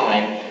 years'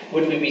 time,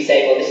 would we be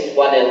saying, well, this is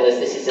one illness,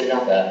 this is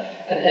another?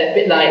 And a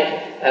bit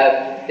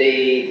like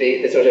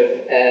the sort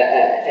of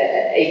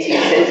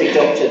 18th century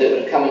doctor that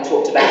would have come and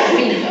talked about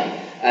fever.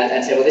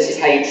 And say, well, this is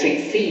how you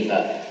treat fever.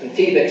 And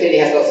fever clearly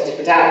has lots of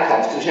different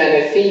outcomes, because we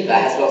know fever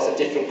has lots of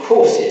different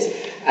causes.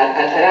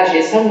 And actually,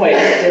 in some ways,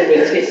 still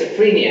with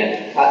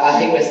schizophrenia, I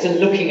think we're still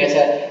looking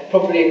at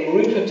probably a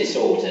group of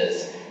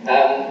disorders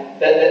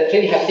that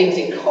clearly have things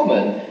in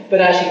common,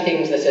 but actually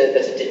things that are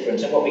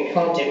different. And what we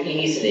can't do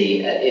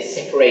easily is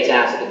separate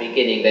out at the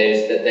beginning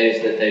those that are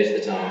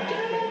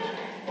different.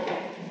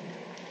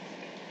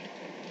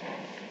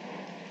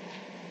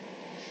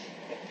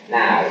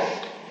 Now,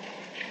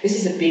 this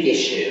is a big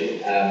issue,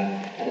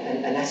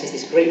 and that is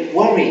this great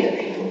worry that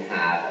people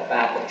have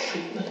about the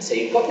treatment. So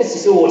you've got this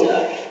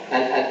disorder,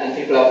 and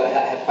people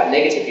have quite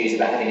negative views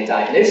about having a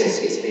diagnosis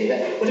of schizophrenia,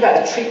 but what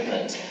about the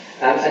treatment?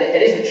 And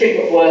is the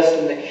treatment worse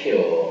than the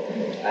cure?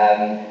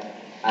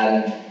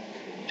 And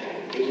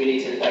we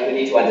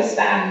need to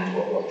understand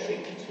what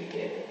treatments we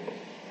give.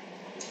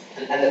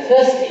 And the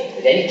first thing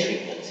with any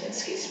treatment, and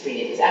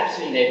schizophrenia is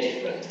absolutely no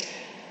different,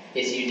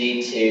 is you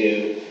need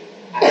to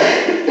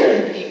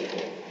inform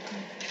people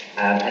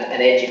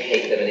and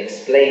educate them and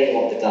explain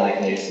what the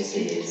diagnosis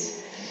is.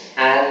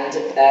 And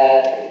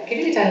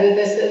giving a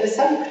diagnosis, there's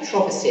some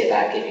controversy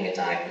about giving a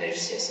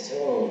diagnosis.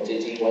 So, would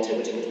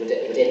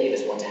any of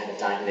us want to have a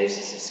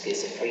diagnosis of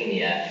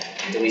schizophrenia?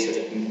 And do we sort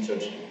of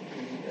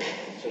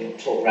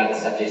talk around the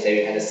subject, say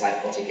we had a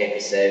psychotic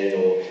episode,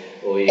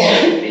 or you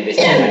be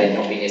visited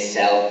not being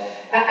yourself?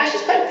 Actually,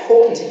 it's quite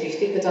important if you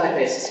think the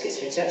diagnosis of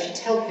schizophrenia to actually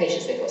tell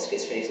patients they've got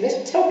schizophrenia. So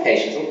let's tell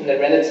patients, or their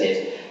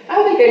relatives,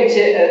 how are they going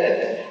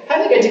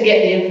to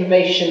get the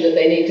information that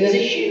they need? Because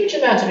there's a huge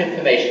amount of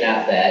information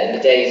out there in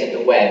the days of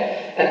the web.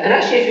 And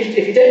actually,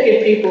 if you don't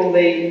give people,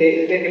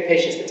 give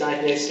patients the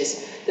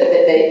diagnosis,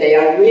 they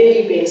are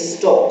really being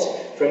stopped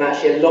from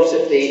actually a lot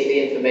of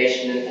the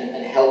information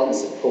and help and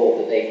support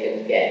that they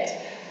can get.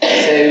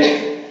 So,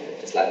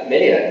 just like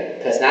many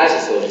personality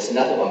disorders,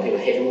 another one, people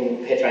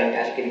head around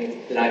actually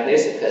giving the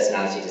diagnosis of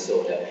personality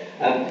disorder.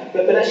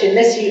 But actually,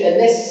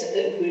 unless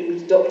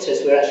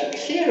doctors were actually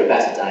clear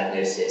about a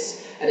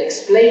diagnosis and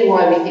explain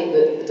why we think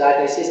that the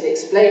diagnosis, and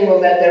explain, well,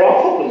 that there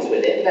are problems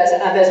with it,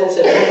 and there's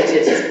also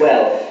positives as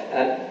well.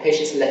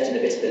 Patients are left in a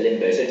bit of a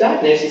limbo. So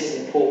diagnosis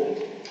is important.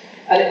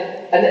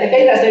 And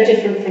again, that's no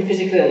different from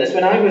physical illness.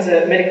 When I was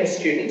a medical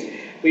student,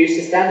 we used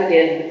to stand at the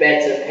end of the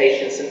beds of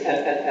patients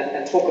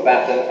and talk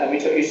about them, and we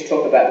used to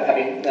talk about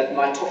having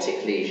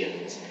mitotic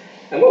lesions.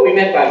 And what we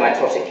meant by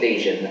mitotic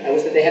lesion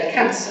was that they had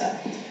cancer,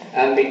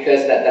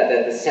 because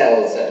the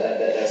cells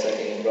are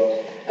something wrong.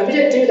 And we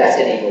don't do that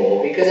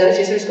anymore, because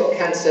actually, if someone's got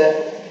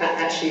cancer,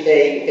 actually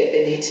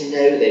they need to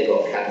know they've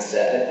got cancer,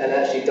 and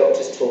actually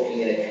doctors talking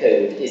in a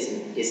code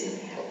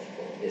isn't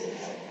helpful.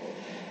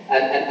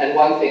 And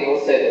one thing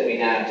also that we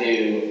now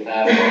do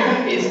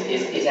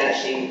is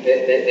actually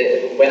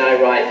when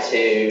I write to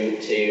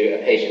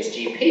a patient's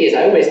GP, as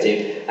I always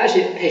do,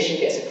 actually the patient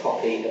gets a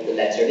copy of the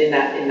letter, and in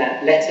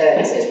that letter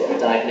it says what the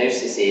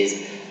diagnosis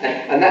is,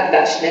 and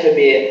that should never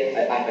be.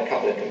 I have a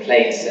couple of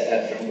complaints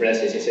from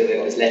relatives who said they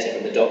got this letter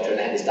from the doctor and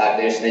they had this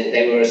diagnosis, and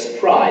they were a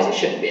surprise. It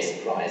shouldn't be a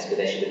surprise, because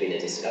there should have been a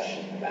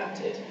discussion about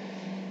it.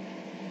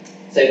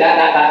 So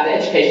that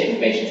education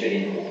information is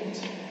really important.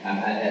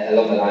 And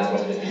along the lines of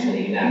what I've just been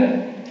telling you now,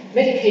 but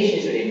medication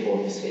is really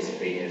important for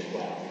schizophrenia as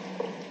well.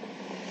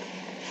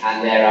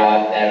 And there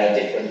are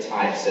different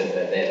types of,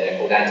 they're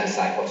called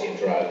antipsychotic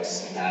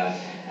drugs,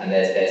 and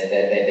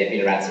they've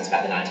been around since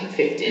about the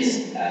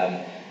 1950s,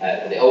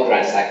 the older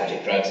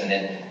antipsychotic drugs, and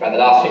then around the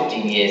last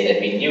 15 years there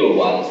have been newer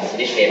ones, which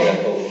initially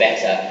everyone called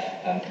better.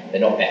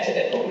 They're not better,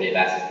 they're probably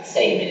about the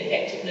same in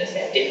effectiveness, they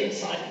have different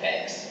side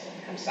effects.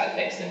 Come to side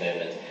effects in a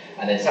moment.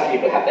 And then some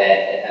people have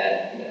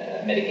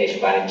their medication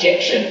by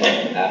injection,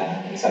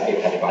 and some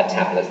people have it by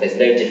tablets. There's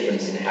no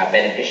difference in how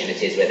beneficial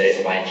it is, whether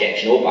it's by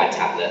injection or by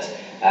tablet.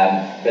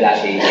 But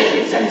actually,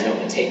 if someone's not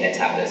going to take their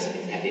tablets and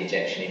if they have the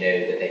injection, you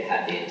know that they've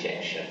had the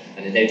injection.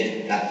 And there's no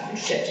difference about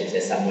contraceptives.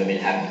 There's some women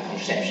have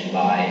contraception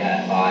by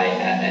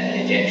an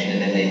injection,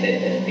 and then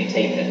they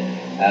take them.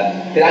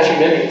 But actually,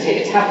 remember, if you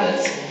take your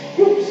tablets,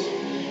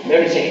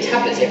 remember to take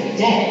tablets every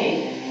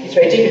day, it's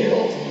very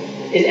difficult.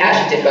 It's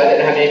actually difficult. I don't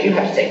know how many of you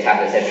have to take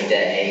tablets every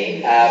day.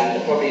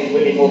 Probably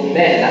women more than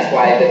men, and that's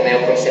why the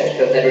male contraceptive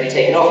pills never really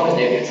taken off, because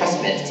nobody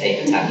trusts men to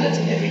take a tablet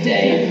every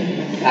day.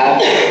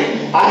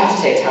 I have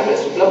to take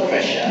tablets for blood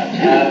pressure.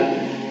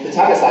 The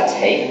tablets I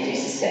take, I'm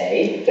pleased to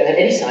say, don't have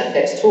any side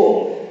effects at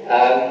all.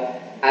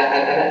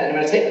 And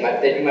when I take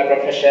them, they bring my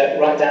blood pressure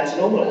right down to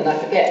normal, and I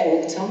forget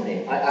all the time.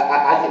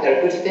 I think they're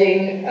a good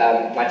thing.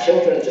 My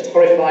children are just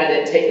horrified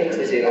at taking them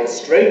because they have a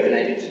stroke, and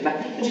they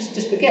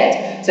just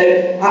forget. So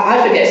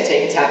I forget to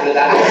take a tablet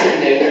that I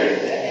absolutely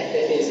know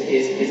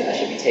I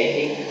should be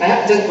taking. It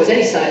doesn't cause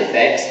any side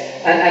effects,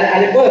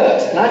 and it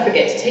works, and I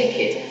forget to take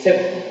it. So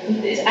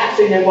it's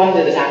absolutely no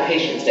wonder that our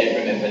patients don't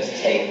remember to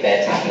take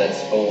their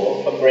tablets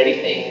for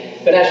anything.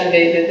 But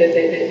actually,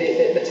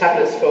 the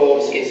tablets for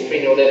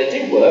schizophrenia, although they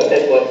do work,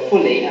 don't work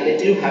fully, and they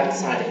do have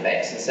side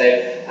effects. And so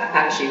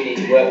actually we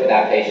need to work with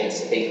our patients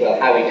to think, well,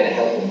 how are we going to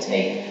help them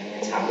take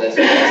tablets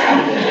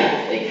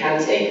they can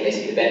take and they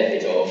see the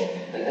benefit of.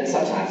 And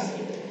sometimes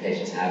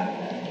patients have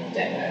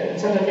depot, and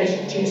sometimes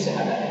patients choose to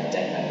have a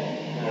depot.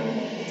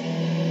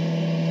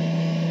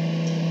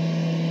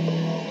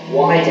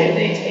 Why don't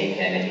they take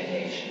their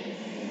medication?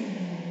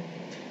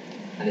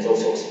 And there's all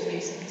sorts of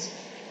reasons.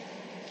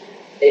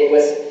 It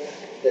was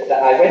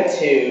that I went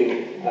to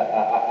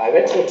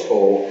a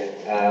talk,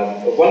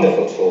 a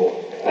wonderful talk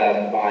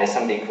by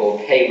somebody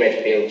called Kay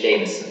Redfield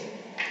Jameson.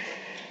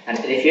 And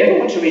if you ever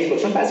want to read a book,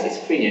 it's not about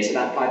schizophrenia, it's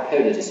about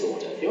bipolar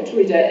disorder. If you want to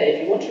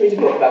read a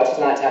book about what it's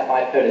like to have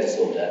bipolar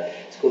disorder,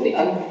 it's called The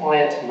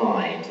Unquiet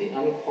Mind. The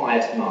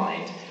Unquiet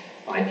Mind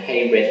by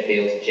Kay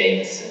Redfield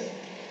Jameson.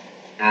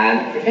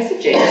 And Professor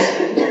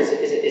Jameson is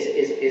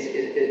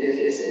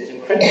an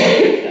incredible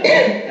speaker,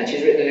 and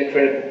she's written an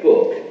incredible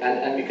book.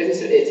 And because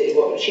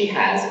what she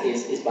has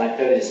is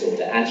bipolar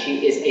disorder, and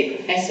she is a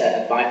professor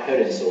of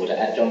bipolar disorder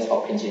at Johns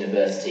Hopkins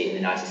University in the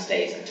United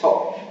States,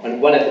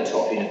 one of the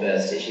top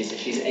universities.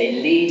 She's a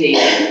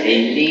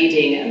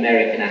leading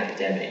American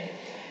academic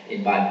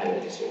in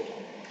bipolar disorder,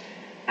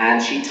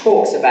 and she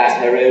talks about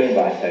her own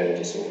bipolar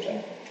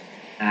disorder.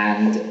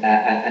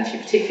 And she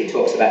particularly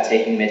talks about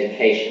taking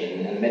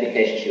medication, and the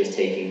medication she was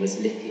taking was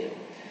lithium.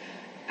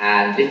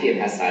 And lithium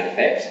has side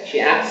effects. She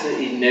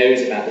absolutely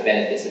knows about the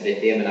benefits of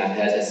lithium, and I've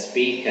heard her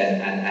speak,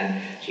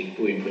 and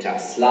we put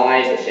out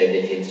slides that show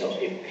lithium stops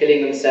people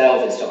killing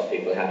themselves, it stops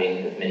people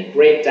having many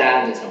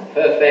breakdowns, it's not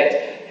perfect,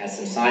 it has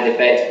some side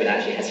effects, but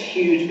actually has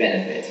huge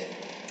benefit.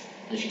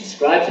 And she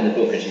describes in the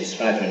book, and she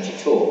describes when she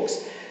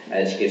talks,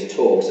 she gives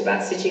talks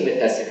about sitting with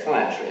her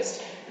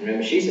psychiatrist.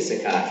 Remember, she's a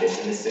psychiatrist,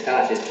 and the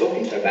psychiatrist is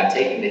talking to her about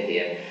taking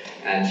lithium,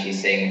 and she's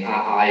saying,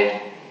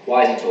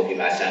 why is he talking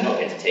about it? I'm not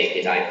going to take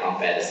it, I can't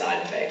bear the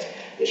side effects.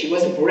 But she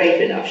wasn't brave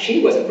enough.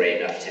 She wasn't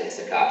brave enough to tell the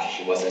psychiatrist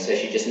she wasn't, so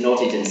she just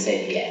nodded and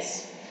said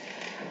yes.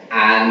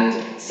 And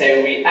so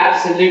we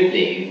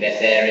absolutely, that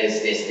there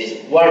is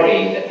this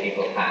worry that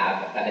people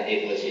have, and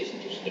it was just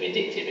to be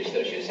addicted, which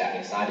thought she was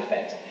having side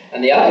effects.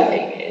 And the other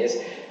thing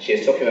is, she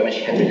was talking about when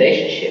she had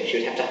relationships, she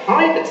would have to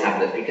hide the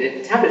tablet, because if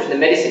the tablets were in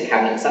the medicine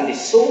cabinet and somebody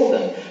saw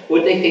them,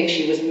 would they think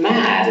she was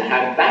mad, and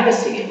how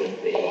embarrassing it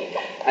would be?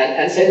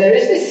 And so there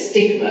is this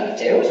stigma of,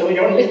 oh, so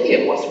you're on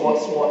lithium, what's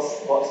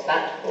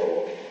that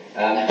for?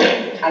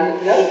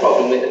 And another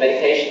problem with the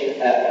medication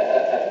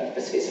for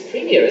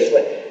schizophrenia is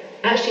that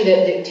actually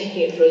they're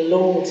taking it for a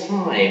long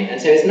time, and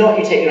so it's not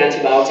you take your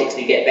antibiotics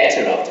and you get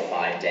better after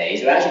 5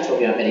 days. You're actually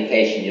talking about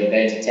medication you're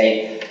going to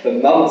take for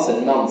months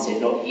and months, if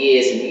not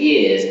years and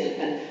years,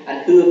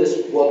 and who of us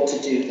want to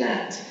do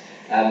that?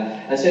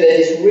 And so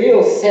there's this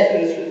real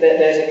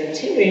there's a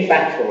continuing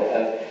battle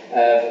of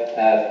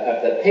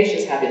that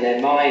patients have in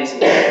their minds,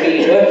 and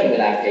really working with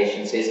our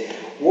patients is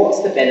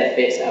what's the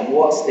benefits and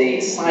what's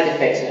the side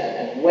effects,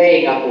 and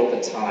weighing up all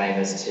the time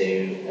as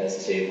to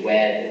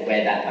where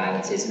that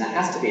balance is, and that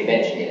has to be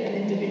eventually an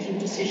individual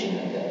decision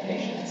that the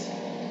patients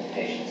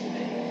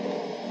make.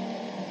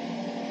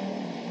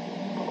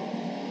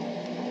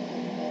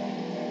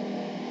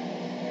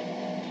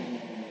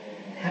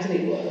 How do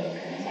they work?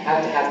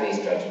 How do these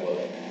drugs work?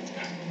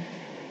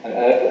 I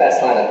put that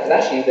slide up because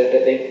actually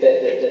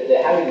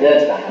how we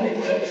learned about how they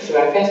work is through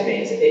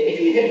amphetamines. If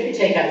you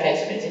take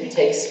amphetamines, if you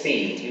take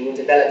speed, you will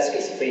develop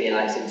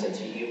schizophrenia-like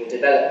symptoms. You will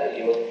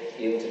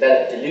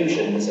develop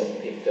delusions of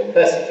people feel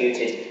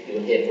persecuted. You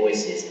will hear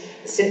voices.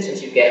 The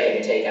symptoms you get when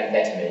you take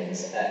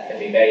amphetamines can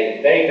be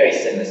very, very, very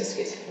similar to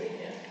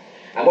schizophrenia.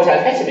 And what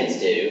amphetamines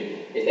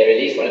do is they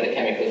release one of the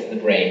chemicals in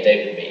the brain,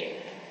 dopamine,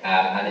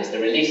 and it's the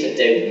release of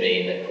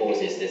dopamine that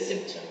causes the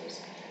symptoms.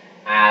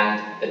 And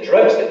the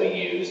drugs that we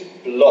use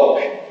block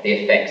the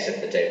effects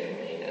of the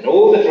dopamine. And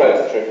all the drugs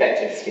that are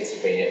effective for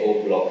schizophrenia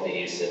all block the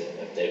use of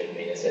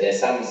dopamine. And so there's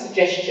some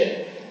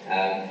suggestion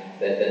that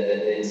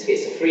in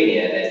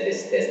schizophrenia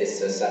there's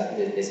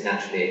this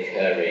naturally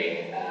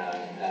occurring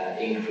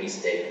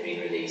increased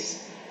dopamine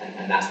release.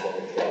 And that's what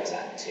the drugs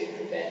act to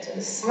prevent. And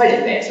the side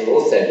effects are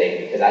also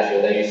linked, because actually,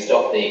 although you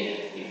stop the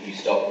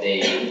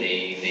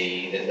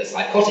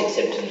psychotic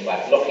symptoms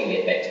by blocking the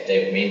effect of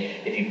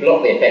dopamine, if you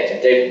block the effect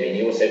of dopamine,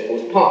 you also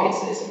cause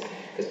Parkinsonism,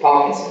 because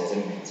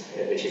Parkinsonism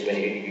which is when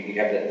you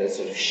have the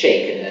sort of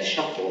shake and a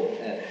shuffle,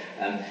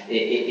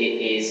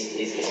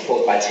 is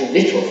caused by too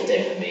little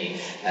dopamine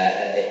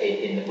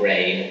in the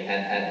brain,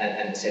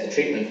 and so the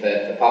treatment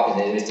for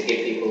Parkinson's is to give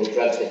people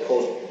drugs that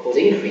cause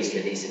increased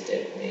release of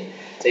dopamine.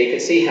 So you can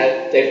see how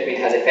dopamine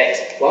has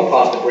effects. One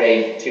part of the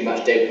brain, too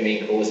much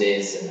dopamine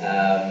causes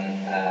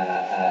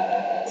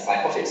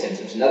psychotic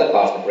symptoms. Another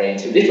part of the brain,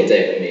 too little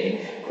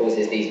dopamine,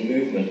 causes these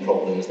movement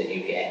problems that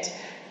you get.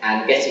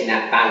 And getting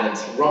that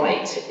balance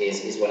right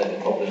is one of the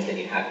problems that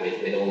you have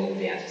with all of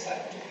the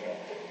antipsychotic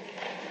drugs.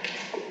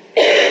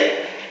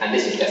 And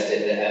this is just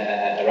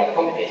a rather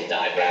complicated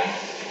diagram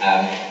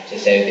to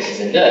show this is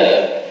a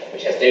nerve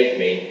which has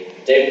dopamine.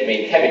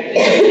 Dopamine chemically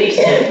is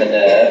released from the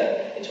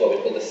nerve into what we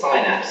call the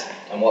synapse,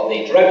 and what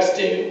the drugs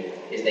do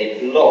is they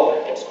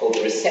block what's called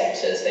the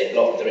receptors. They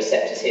block the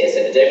receptors here,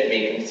 so the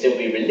dopamine can still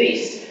be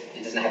released.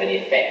 It doesn't have any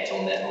effect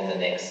on the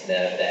next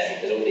nerve there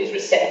because all these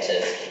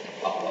receptors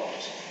are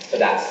blocked. So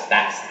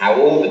that's how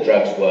all the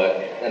drugs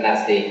work, and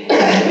that's the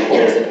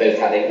cause of both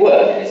how they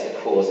work and it's the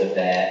cause of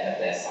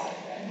their side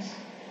effects.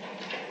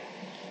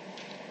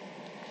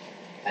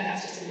 And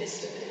that's just a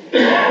list of it.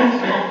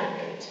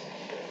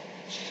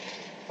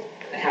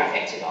 And how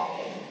effective are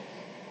they?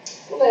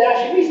 Well, they're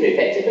actually reasonably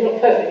effective, but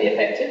not perfectly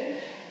effective.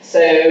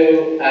 So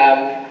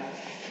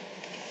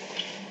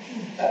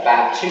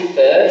about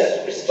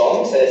 2/3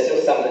 respond, so there's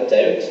still some that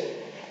don't.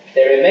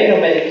 They remain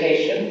on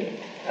medication.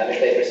 If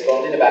they've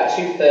responded, about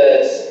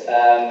 2/3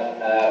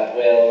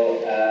 will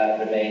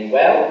remain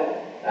well.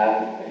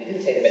 If you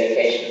didn't take the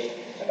medication,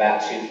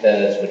 about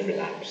 2/3 would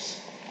relapse.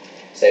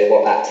 So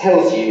what that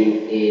tells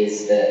you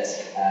is that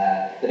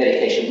the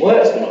medication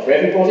works, but not for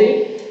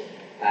everybody.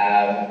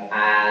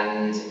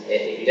 And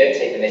if you don't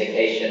take the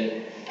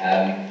medication,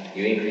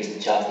 you increase the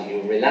chance that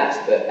you'll relapse,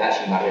 but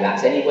actually you might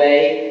relapse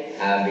anyway,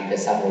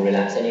 because some will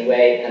relapse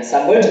anyway, and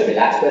some won't have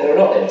relapsed whether or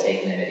not they were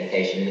taking their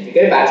medication. And if you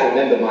go back to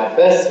remember my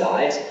first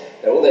slide,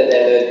 although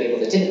there are those people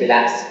that didn't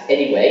relapse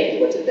anyway,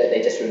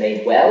 they just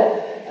remained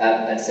well,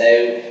 and so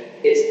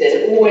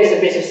there's always a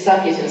bit of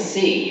suck it and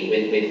see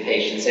with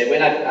patients. So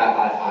when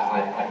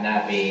I've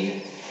now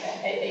been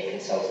a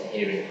consultant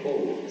here in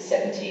Poole for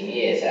 17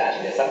 years, so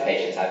actually there's some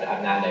patients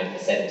I've now known for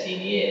 17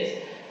 years.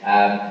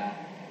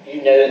 You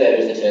know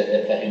those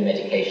that for whom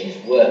medication is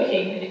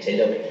working, and you say,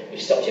 look,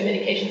 we've stopped your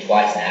medication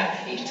twice now.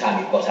 Each time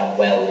you've got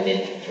unwell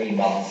within 3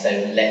 months, so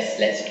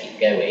let's keep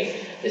going.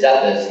 There's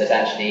others that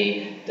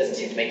actually doesn't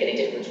seem to make any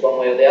difference one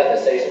way or the other.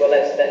 So you say, well,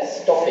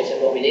 let's stop it,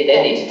 and what we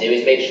then need to do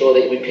is make sure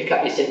that we pick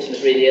up your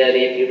symptoms really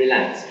early if you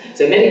relapse.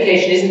 So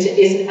medication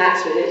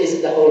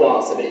isn't the whole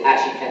answer, but it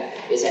actually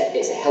it's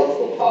a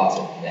helpful part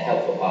of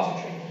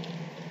treatment.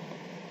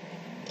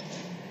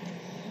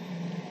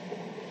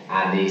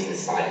 And these are the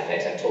side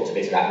effects. I've talked a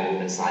bit about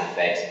movement side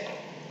effects.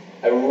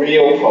 A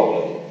real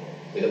problem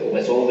with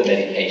almost all the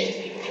medications,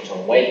 people put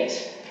on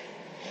weight.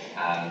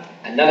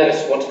 And none of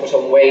us want to put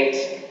on weight,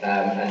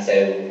 and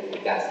so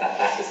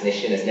that's an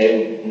issue. There's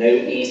no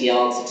easy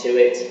answer to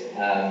it.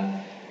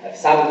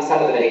 Some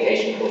of the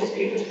medication causes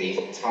people to be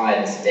tired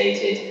and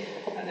sedated,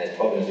 and there's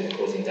problems with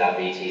causing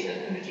diabetes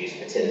and reduced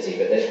fertility.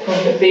 But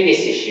the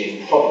biggest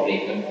issue,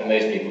 probably for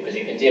most people, because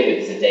you can deal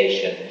with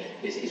sedation,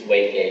 is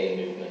weight gain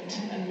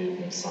and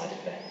movement side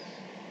effects.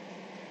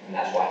 And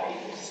that's why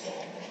people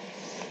stop.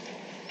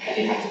 And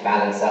you have to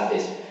balance up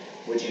is,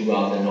 would you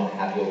rather not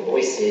have your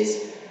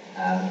voices,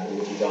 or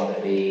would you rather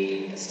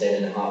be a stone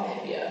and a half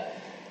heavier?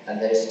 And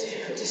those are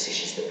difficult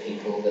decisions that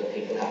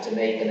people have to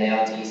make, and they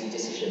aren't easy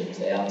decisions.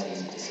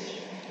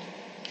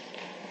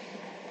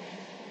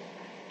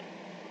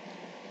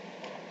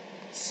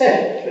 So,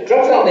 the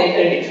drugs aren't the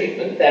only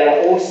treatment. There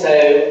are also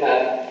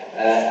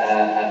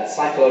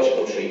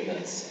psychological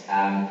treatments.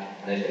 And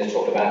I'm going to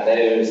talk about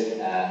those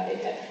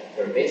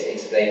for a bit,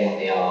 explain what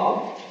they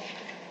are.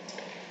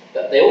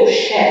 But they all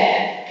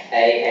share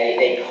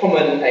a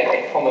common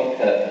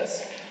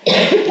purpose.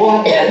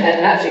 One, and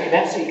actually, to be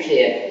absolutely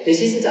clear,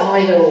 this isn't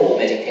either-or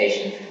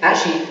medication.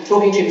 Actually,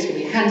 talking treatments can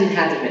be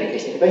hand-in-hand with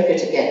medication. They both go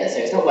together. So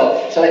it's not,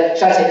 well, shall I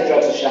take the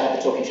drugs or shall I have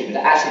the talking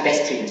treatment? Actually,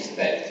 best treatment is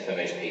both. For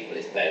most people,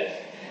 it's both.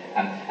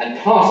 And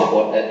part of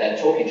what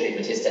talking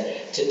treatment is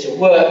to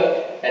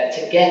work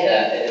together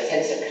in a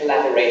sense of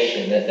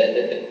collaboration. That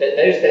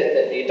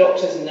the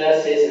doctors and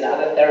nurses and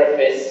other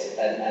therapists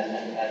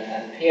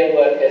and peer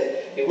workers,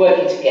 you're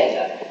working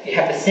together. You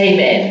have the same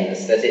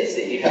ends.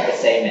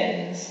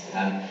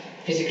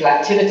 Physical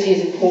activity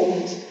is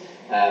important.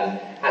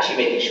 Actually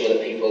making sure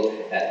that people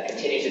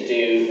continue to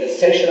do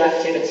social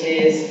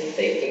activities.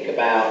 They think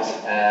about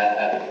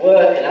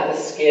work and other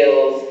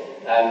skills.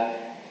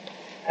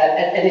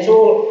 And it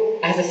all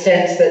has a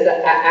sense that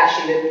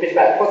actually a bit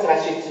about positive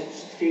attitude to the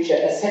future,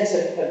 a sense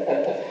of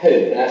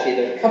hope, and actually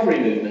the recovery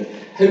movement.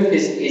 Hope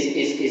is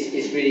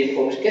really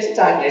important. To get a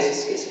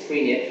diagnosis of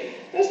schizophrenia,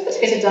 let's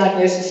get a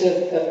diagnosis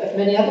of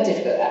many other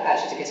difficult.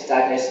 Actually, to get a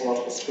diagnosis of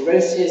multiple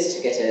sclerosis,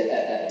 to get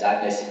a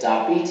diagnosis of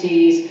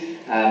diabetes,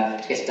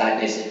 to get a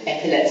diagnosis of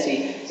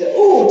epilepsy. So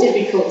all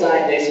difficult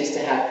diagnoses to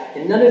have.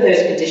 In none of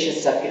those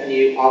conditions I've given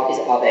you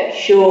are there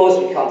cures.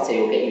 We can't say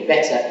we'll get you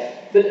better.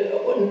 But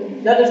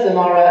none of them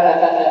are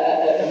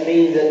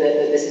mean that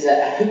this is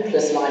a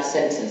hopeless life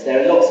sentence.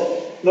 There are lots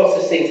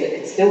of things that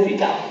can still be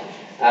done.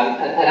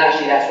 And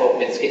actually that's what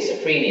with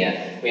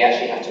schizophrenia, we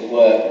actually have to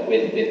work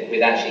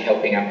with actually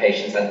helping our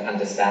patients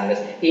understand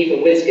that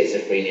even with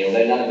schizophrenia,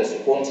 although none of us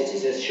want it,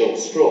 it's a short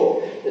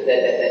straw, that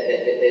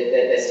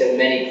there's still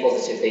many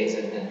positive things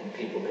that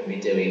people can be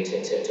doing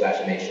to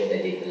actually make sure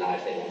they lead the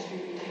lives they want to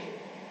lead.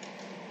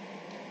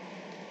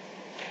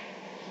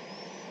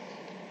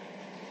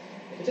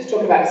 We'll just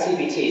talk about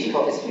CBTs,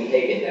 cognitive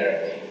behaviour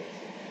therapy.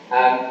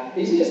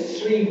 These are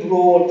just three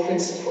broad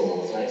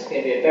principles, and it's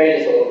going to be a very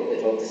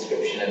little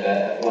description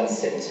of one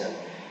symptom.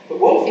 But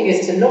one thing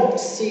is to not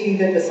see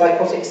the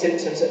psychotic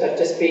symptoms of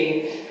just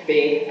being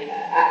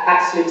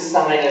absolute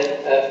sign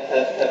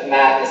of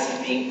madness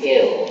and being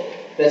ill.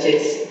 That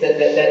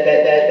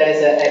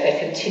there's a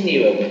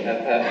continuum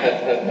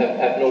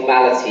of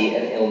normality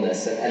and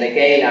illness. And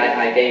again,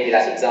 I gave you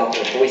that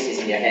example of voices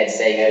in your head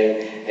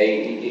saying, oh,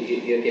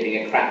 you're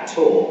giving a crap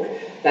talk.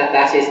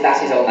 That is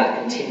on that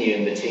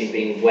continuum between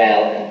being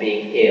well and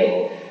being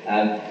ill.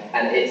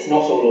 And it's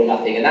not all or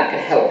nothing, and that can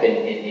help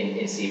in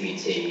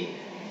CBT.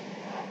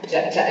 To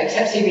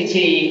accept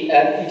CBT,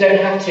 you don't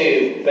have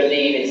to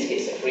believe in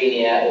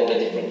schizophrenia or the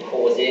different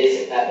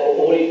causes,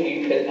 or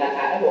you can,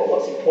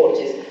 what's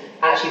important is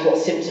actually what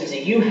symptoms are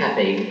you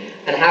having,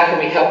 and how can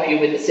we help you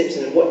with the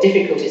symptoms, and what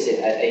difficulties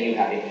are you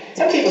having.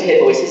 Some people hear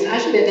voices, and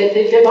actually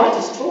they don't mind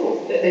us at all.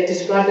 They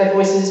describe their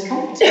voices as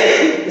comforting.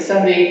 There's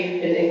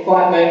somebody in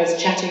quiet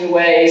moments chatting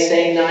away,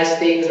 saying nice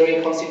things or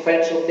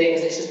inconsequential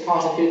things, it's just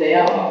part of who they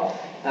are.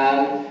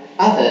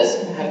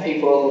 Others have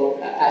people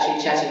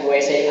actually chatting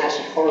away, saying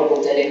actually horrible,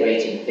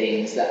 denigrating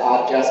things that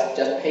are just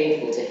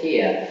painful to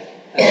hear.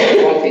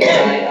 One thing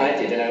that I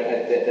did,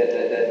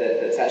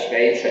 that's actually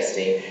very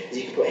interesting, is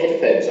you can put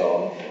headphones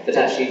on that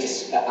actually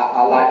just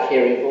are like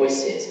hearing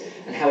voices,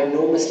 and how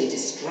enormously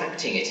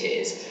distracting it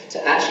is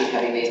to actually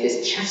having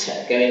this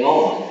chatter going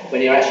on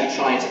when you're actually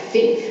trying to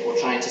think or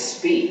trying to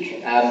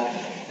speak. So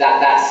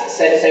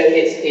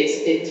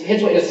it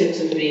depends what your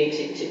symptoms mean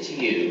to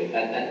you,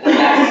 and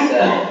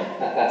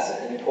that's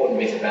an important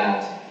bit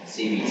about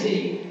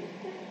CBT.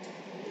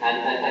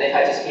 And if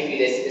I just give you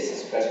this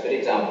is perhaps a good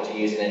example to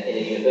use in a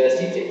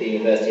university, particularly a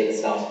university at the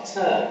start of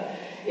term,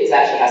 it's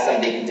actually how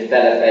somebody can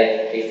develop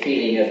a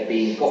feeling of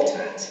being got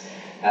at.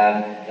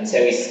 And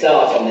so we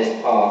start on this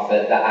path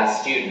that our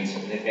students,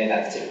 in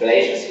that typical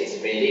age of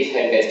schizophrenia, leaves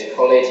home, goes to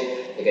college,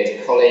 they go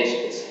to college,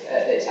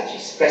 it's actually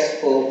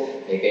stressful,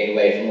 they're going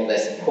away from all their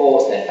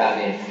supports, their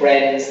family and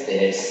friends, they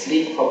don't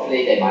sleep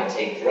properly, they might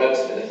take drugs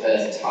for the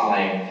first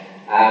time,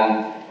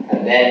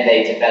 and then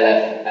they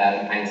develop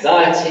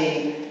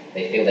anxiety.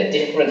 They feel they're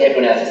different,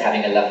 everyone else is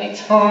having a lovely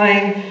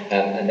time,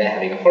 and they're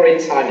having a horrid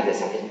time, and there's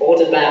something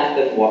odd about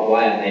them.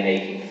 Why aren't they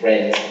making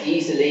friends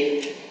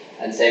easily?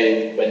 And so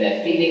when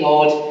they're feeling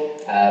odd,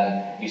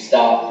 you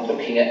start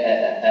looking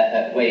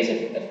at ways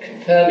of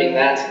confirming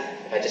that.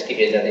 If I just give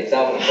you another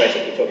example, I'm sorry to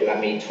keep talking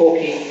about me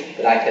talking,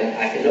 but I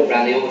can look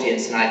around the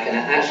audience and I can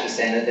actually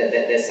say that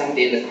there's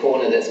somebody in the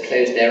corner that's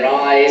closed their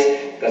eyes,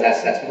 because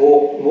that's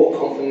more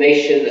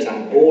confirmation that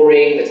I'm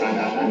boring, that I'm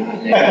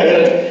no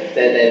good.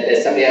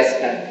 There's somebody else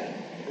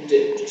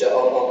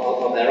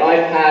on their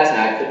iPads.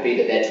 Now it could be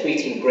that they're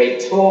tweeting great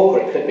talk, or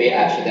it could be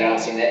actually they're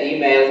answering their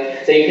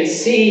email. So you can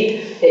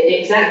see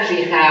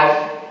exactly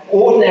how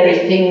ordinary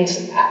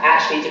things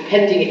actually,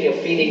 depending if you're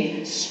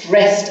feeling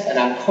stressed and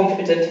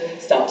unconfident,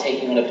 start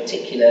taking on a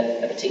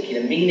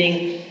particular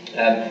meaning.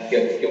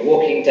 You're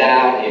walking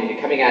down, you're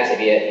coming out of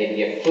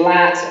your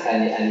flat,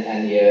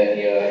 and your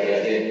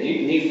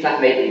new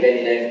flatmate that you've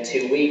only known for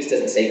 2 weeks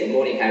doesn't say good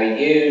morning, how are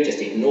you, just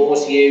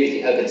ignores you. You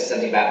think, oh, there's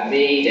something about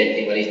me. You don't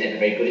think, well, he's never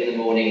very good in the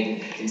morning,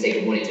 he didn't say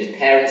good morning to his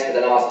parents for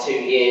the last 2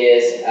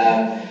 years.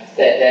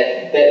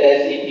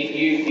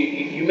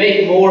 You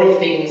make more of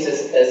things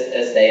as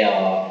they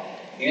are.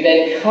 You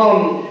then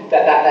come,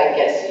 that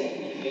gets,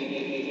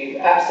 you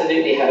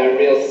absolutely have a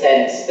real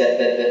sense that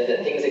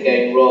things are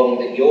going wrong,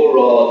 that you're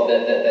odd,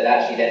 that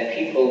actually then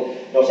people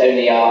not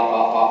only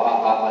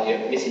are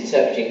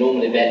misinterpreting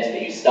normal events,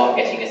 but you start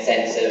getting a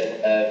sense of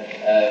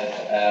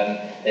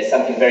there's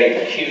something very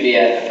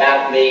peculiar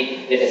about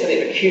me. If there's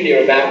something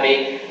peculiar about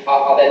me,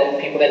 are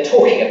there people then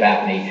talking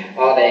about me?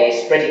 Are they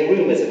spreading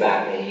rumours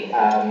about me?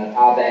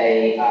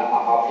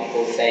 Are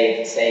people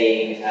saying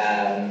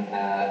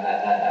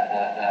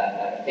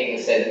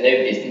things so that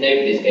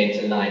nobody's going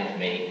to like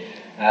me?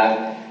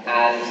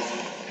 And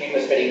people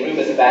are spreading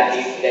rumours about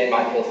you, you then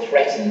might feel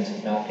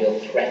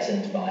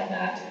threatened by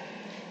that.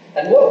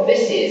 And what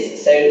this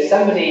is, so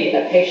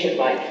a patient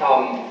might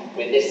come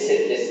with this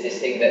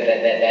thing that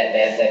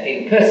they're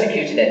being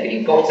persecuted, they're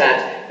being got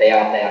at, they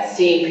are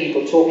seeing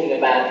people talking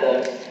about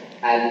them,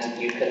 and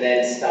you can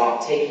then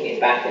start taking it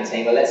back and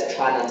saying, well, let's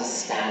try and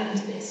understand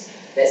this.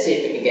 Let's see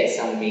if we can get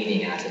some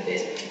meaning out of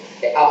this.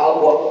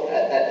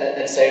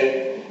 And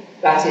so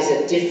that is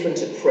a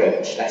different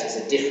approach.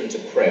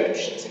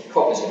 It's a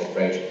cognitive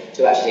approach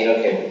to actually,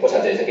 okay, what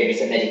I'll do is I'll give you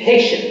some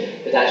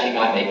medication that actually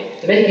might make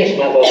it. The medication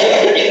might well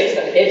work. It's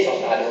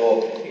not either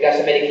or. You have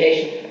some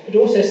medication, but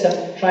also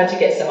trying to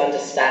get some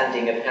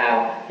understanding of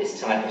how this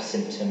type of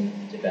symptom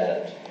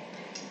developed.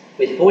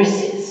 With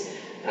voices,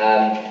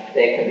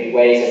 there can be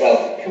ways of,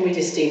 well, can we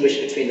distinguish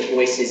between the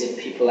voices of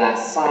people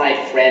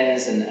outside,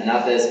 friends and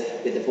others,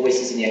 with the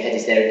voices in your head?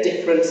 Is there a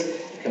difference?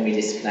 Can we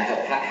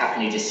how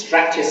can you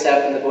distract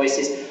yourself from the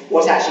voices?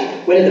 When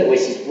are the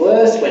voices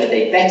worse? When are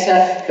they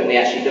better? Can we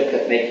actually look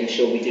at making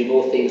sure we do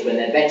more things when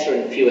they're better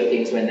and fewer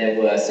things when they're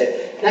worse? So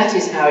that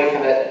is how we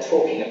have a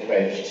talking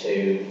approach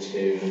to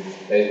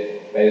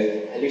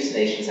both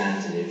hallucinations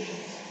and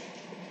delusions.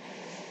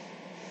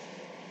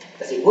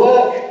 Does it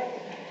work?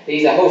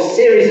 These are a whole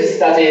series of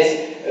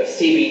studies of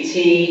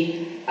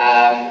CBT,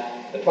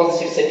 the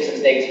positive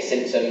symptoms, negative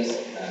symptoms,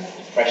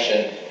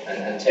 depression,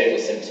 and total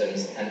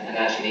symptoms. And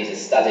actually these are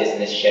studies,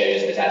 and this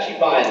shows that actually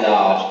by and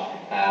large,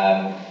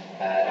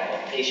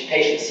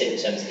 patient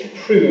symptoms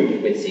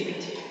improve with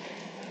CBT.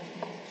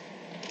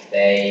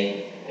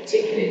 They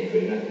particularly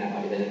improve, and that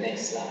might be the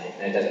next slide.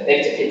 No, it doesn't. They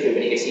particularly improve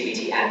when you give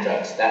CBT and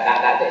drugs.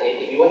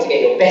 If you want to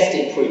get your best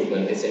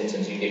improvement with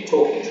symptoms, you give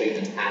talking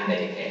treatment and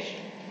medication.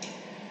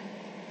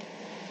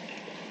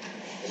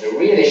 There's a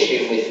real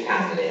issue with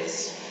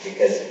families,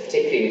 because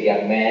particularly with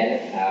young men,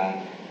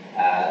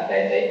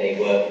 they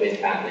work with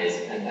families,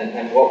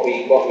 and what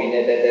we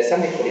know, there's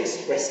something called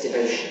expressed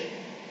emotion,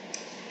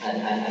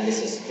 and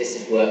this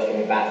is work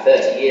from about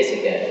 30 years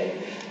ago,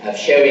 of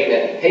showing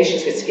that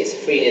patients with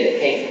schizophrenia that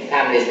came from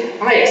families with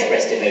high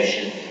expressed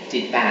emotion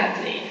did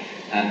badly.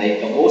 They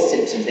got more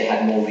symptoms, they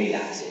had more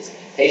relapses.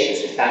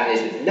 Patients with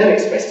families with low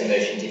expressed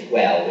emotion did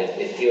well,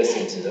 with fewer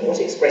symptoms. And what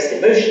expressed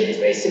emotion is,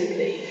 very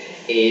simply,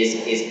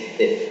 is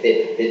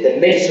the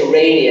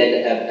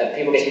Mediterranean of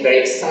people getting very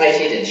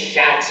excited and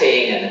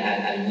shouting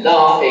and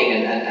laughing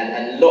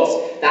and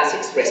lots. That's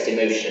expressed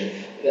emotion.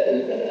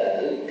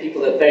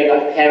 People that very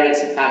much,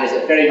 parents and families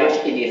that are very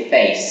much in your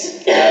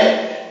face,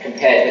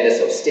 compared with a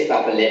sort of stiff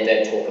upper lip,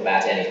 don't talk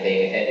about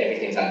anything,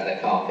 everything's under the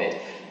carpet.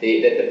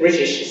 The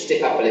British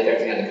stiff upper lip,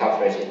 everything under the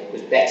carpet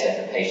was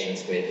better for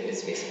patients with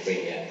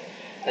schizophrenia.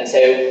 And so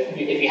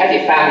if you had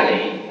your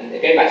family, and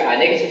going back to my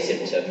negative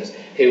symptoms,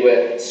 who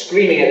were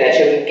screaming at their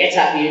children, "Get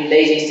up, you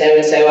lazy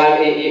so-and-so,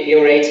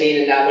 you're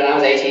 18, and when I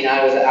was 18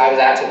 I was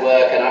out to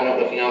work and I'm not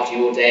looking after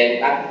you all day."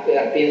 And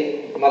I've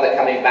been mother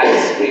coming back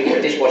screaming,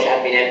 the dishwasher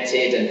hadn't been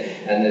emptied,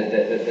 and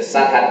the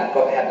son hadn't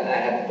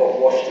got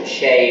washed and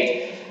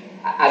shaved,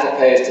 as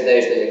opposed to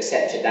those that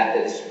accepted that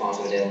this was part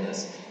of an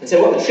illness. And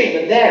so what the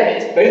treatment there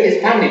is, both is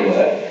family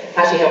work,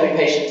 actually helping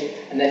patients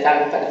and the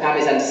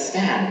families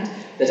understand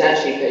that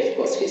actually if you've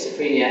got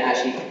schizophrenia,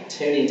 actually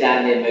toning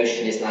down the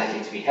emotion is likely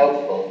to be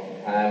helpful.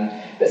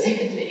 But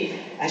secondly,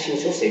 actually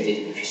what also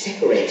did, if you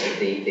separated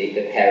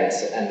the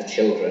parents and the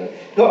children,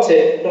 not so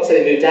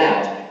they moved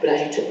out, but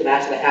actually took them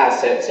out of the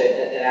house,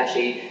 and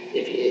actually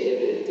if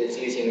it's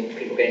using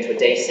people going to a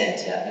day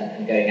centre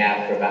and going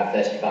out for about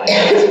 35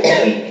 minutes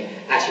a week,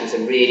 actually was a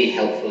really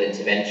helpful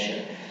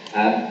intervention.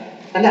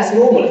 And that's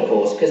normal, of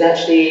course, because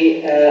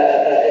actually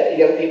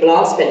young people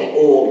aren't spending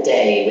all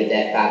day with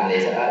their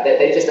families.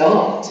 They just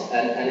aren't.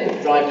 And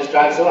it drives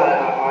us all.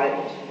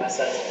 My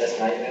son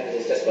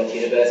has just gone to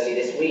university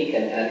this week,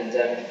 and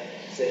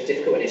so it's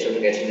difficult when your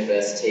children go to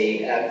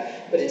university.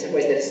 But in some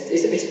ways,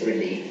 it's a bit of a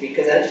relief,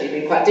 because actually it's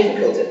been quite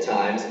difficult at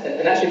times.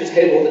 And actually just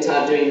home all the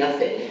time doing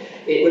nothing,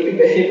 it would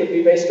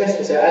be very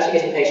stressful. So actually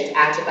getting patients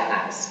out of the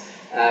house,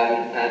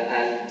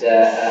 and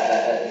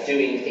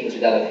doing things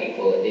with other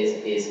people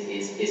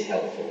is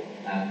helpful.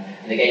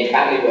 And again,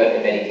 family work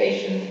and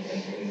medication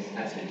can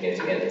absolutely go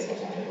together. It's not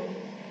unavoidable.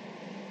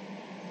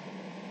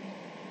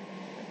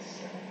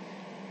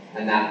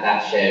 And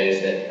that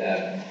shows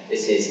that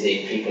this is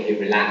the people who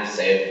relapse.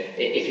 So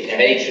if you have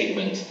any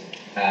treatment,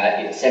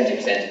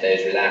 70% of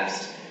those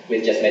relapsed.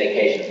 With just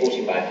medication,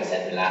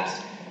 45%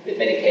 relapsed. With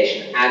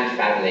medication and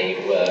family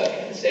work,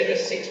 it's over a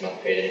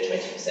 6-month period,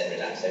 20%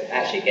 relapse. So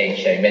actually, again,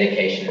 showing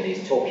medication and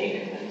these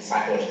talking and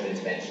psychological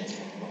interventions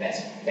are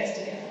best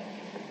together.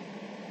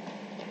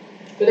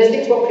 But there's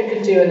things what people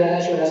can do, and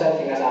actually, when I was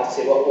something I was asked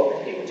to, what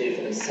can people do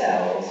for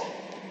themselves?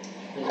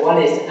 And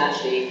one is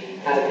actually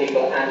how do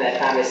people and their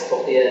families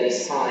spot the early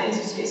signs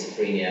of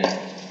schizophrenia.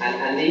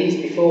 And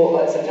these,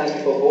 sometimes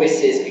before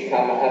voices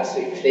become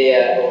absolutely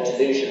clear, or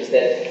delusions,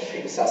 that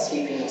people start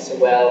sleeping not so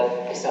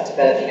well, they start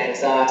developing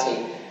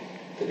anxiety.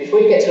 But before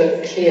you get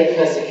to a clear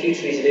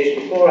persecutory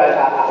delusion, before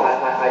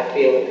I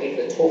feel that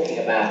people are talking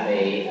about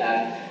me,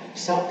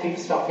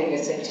 people start feeling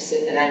just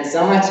an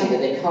anxiety that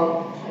they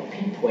can't quite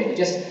pinpoint. They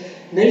just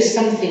know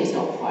something's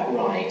not quite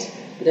right,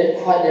 but don't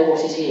quite know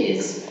what it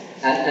is.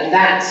 And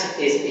that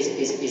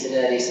is an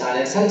early sign.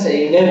 And sometimes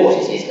you know what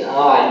it is, and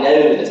I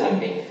know that I'm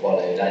being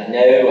followed, I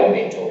know I'm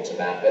being talked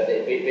about, but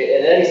an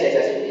early stage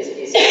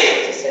is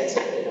a sense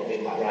of it not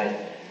being quite right.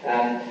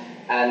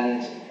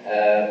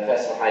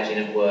 Personal hygiene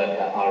at work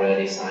are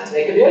early signs.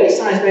 They could be early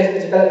signs both of the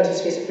development of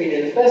schizophrenia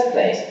in the first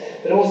place,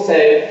 but also of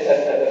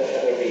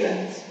a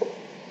relapse.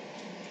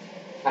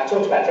 I've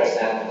talked about drugs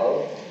and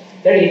alcohol.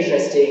 Very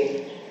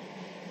interesting.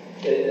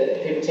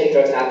 People take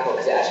drugs and alcohol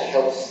because it actually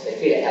helps, they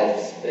feel it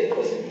helps, but it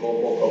causes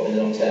more problem in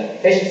the long term.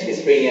 Patients with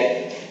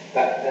schizophrenia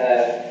But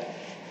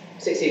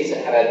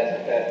 60% have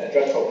a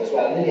drug problem as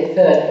well, and nearly a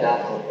third have an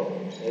alcohol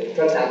problem. So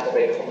drugs and alcohol are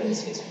very common in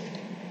schizophrenia.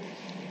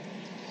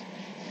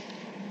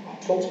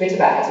 I've talked a bit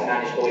about how to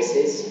manage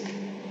voices.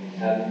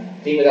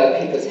 Being with other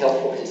people is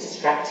helpful because it's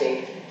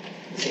distracting.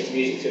 Listening to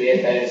music through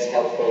earphones is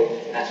helpful,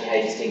 and actually how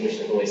you distinguish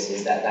the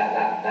voices, that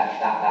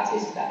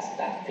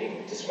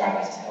people describe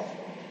that as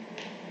helpful.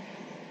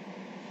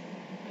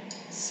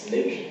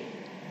 Smoking.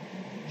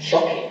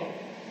 Shocking.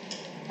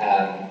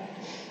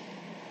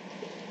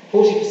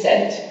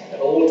 40%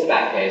 of all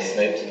tobacco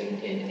smoked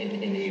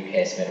in the UK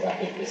is smoked by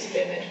people with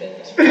severe mental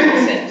illness. 40%,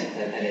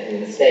 and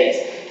in the States,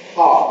 half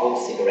of all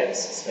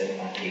cigarettes are smoked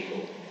by people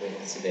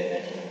with severe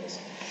mental illness.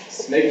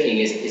 Smoking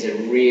is a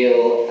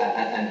real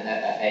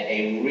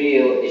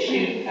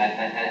issue, and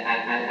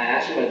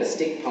actually one of the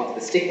parts of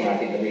the stigma I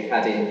think that we've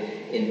had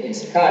in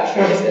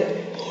psychiatry is that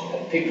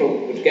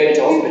people would go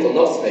into hospital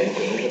not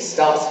smoking, would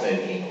start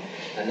smoking,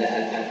 and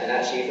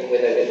actually even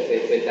with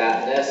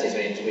that nurses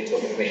we're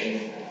talking about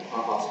making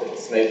our hospital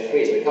smoke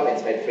free, so we can't make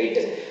smoke free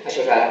because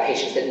actually we're about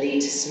patients that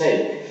need to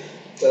smoke.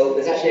 Well,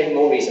 there's actually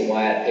more reason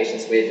why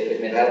patients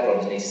with mental health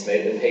problems need to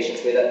smoke than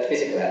patients with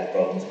physical health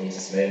problems need to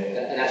smoke,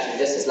 and actually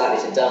just as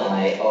likely to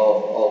die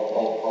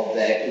of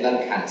their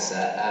lung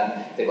cancer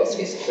they've got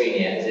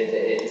schizophrenia as if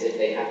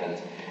they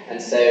haven't.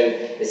 And so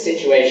the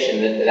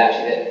situation that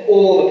actually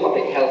all the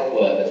public health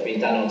work that's been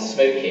done on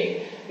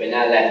smoking, we're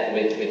now left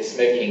with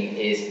smoking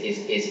is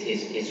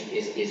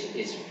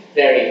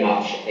very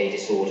much a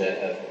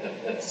disorder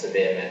of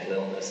severe mental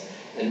illness.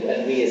 And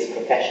we as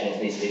professionals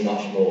need to do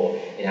much more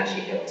in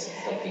actually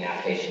helping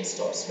our patients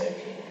stop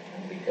smoking.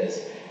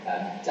 Because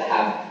to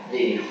have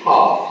nearly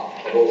half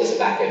of all the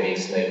tobacco being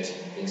smoked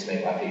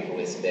by people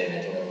with severe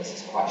mental illness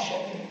is quite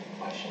shocking.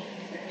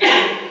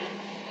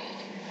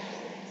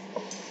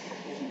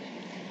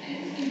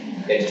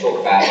 I'm going to talk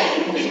about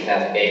physical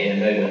health again in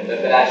a moment, but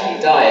actually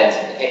diet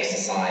and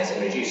exercise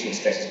and reducing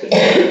stress is good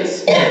for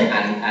us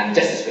and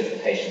just as good for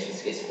patients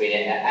with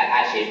schizophrenia.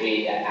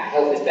 Actually, if our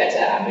health is better,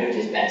 our mood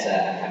is better,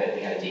 and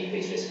we have a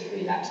decreased risk of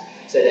relapse.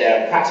 So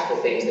there are practical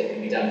things that can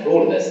be done for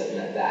all of us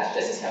that are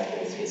just as helpful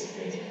with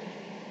schizophrenia.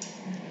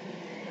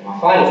 And my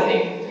final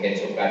thing I'm going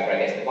to talk about before I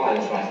get to the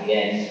violence right at the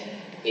end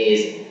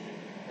is,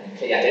 and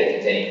clearly I don't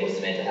think there's any cause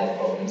of mental health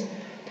problems,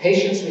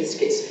 patients with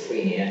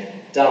schizophrenia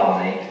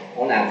die,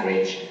 on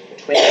average,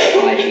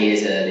 25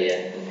 years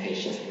earlier than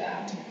patients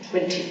without.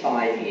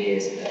 25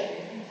 years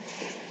earlier.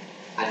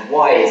 And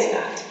why is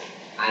that?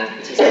 And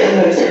it is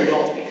almost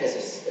not because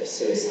of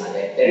suicide.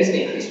 There is an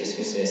increased risk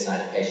of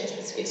suicide in patients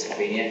with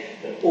schizophrenia,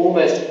 but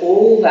almost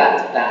all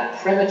that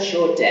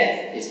premature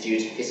death is due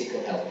to physical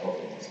health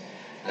problems.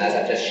 And as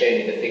I've just shown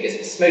you the figures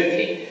for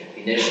smoking,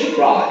 be no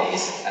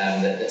surprise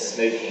that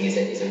smoking is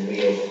a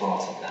real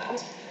part of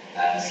that.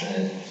 So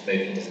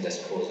smoking doesn't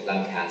just cause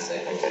lung cancer,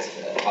 it causes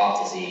heart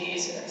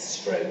disease,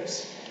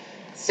 strokes.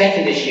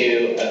 Second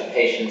issue of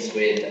patients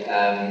with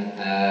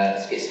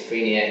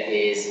schizophrenia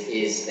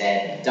is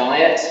their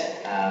diet,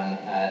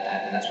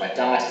 and that's why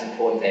diet is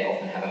important. They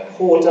often have a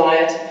poor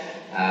diet.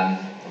 And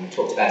we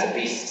talked about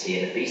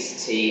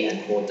obesity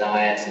and poor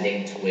diet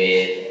linked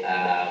with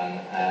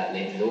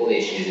all the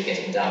issues of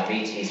getting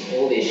diabetes, and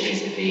all the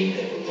issues of being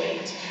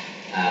overweight.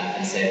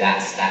 And so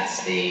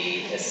that's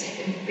the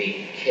second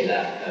big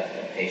killer of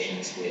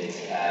patients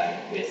with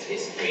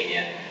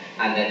schizophrenia.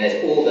 And then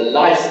there's all the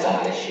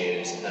lifestyle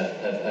issues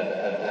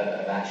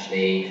of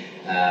actually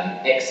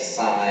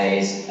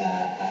exercise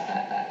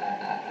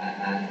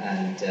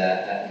and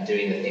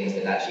doing the things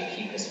that actually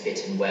keep us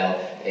fit and well.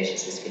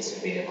 Patients with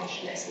schizophrenia are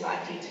much less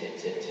likely to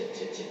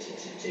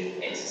do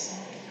exercise.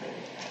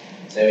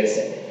 So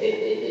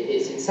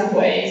it's in some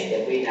ways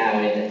that we now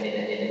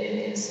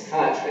in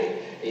psychiatry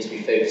is to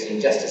be focusing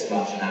just as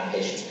much on our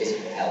patients'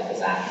 physical health as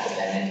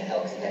their mental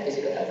health, and their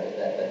physical health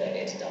that they're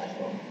going to die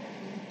from.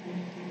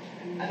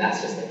 And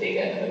that's just the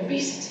bigger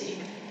obesity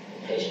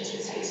in patients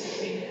with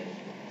schizophrenia.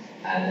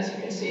 And as you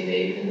can see,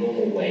 the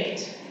normal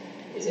weight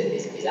is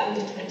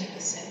under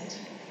 20%.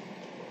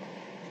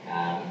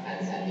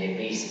 And the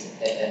obese is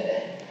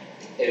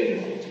over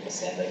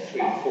 40%, but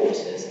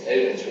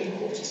over three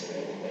quarters are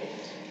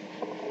overweight.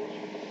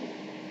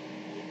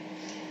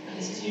 And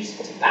this is use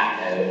of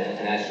tobacco,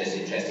 and that's just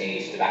interesting,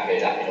 use of tobacco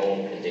is up in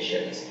all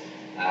conditions.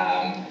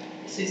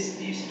 This is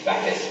the use of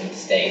tobacco from the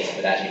States,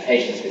 but actually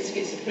patients with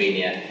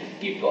schizophrenia,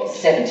 you've got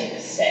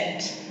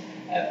 70%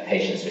 of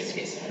patients with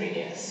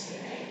schizophrenia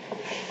smoking.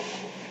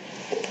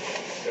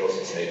 They're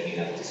also smoking in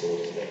other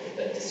disorders,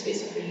 but the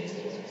schizophrenia is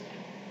the one.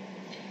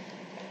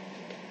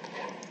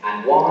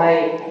 And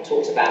why? I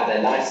talked about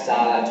their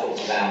lifestyle, I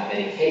talked about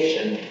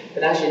medication,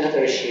 but actually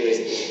another issue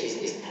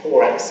is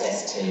poor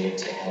access to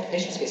health.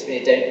 Patients with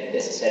schizophrenia don't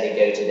necessarily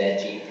go to their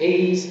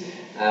GPs,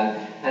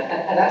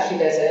 and actually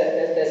there's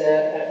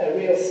a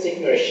real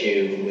stigma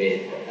issue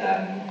with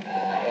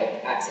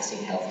accessing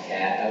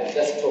healthcare. I was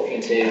just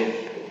talking to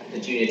the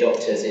junior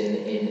doctors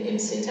in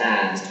St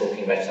Anne's,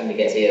 talking about if somebody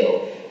gets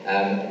ill,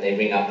 they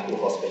ring up the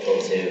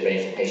hospital to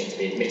arrange for the patient to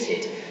be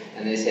admitted.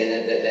 And they say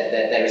that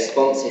their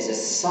response is a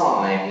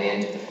sigh on the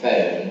end of the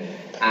phone,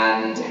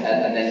 and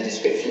then the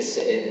descriptions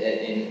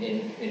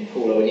in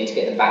Paula, we need to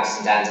get them back to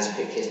St Anne's as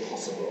quickly as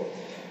possible.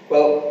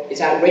 Well,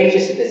 it's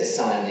outrageous if there's a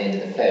sign on the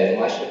end of the phone.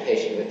 Why should a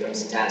patient from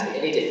St Anne's be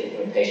any different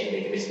from a patient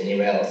being admitted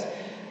anywhere else?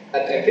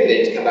 Clearly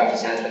they need to come back to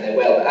St Anne's when they're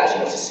well, but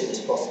actually not as soon as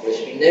possible. It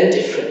should be no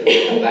different if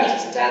they come back to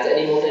St Anne's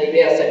any more than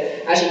anybody else. So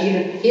actually,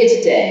 even here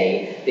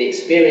today, the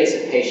experience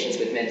of patients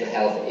with mental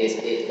health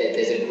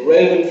there's a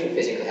groan from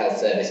physical health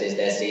services.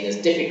 They're seen as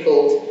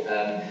difficult,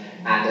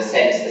 and a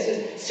sense that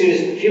as soon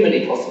as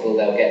humanly possible,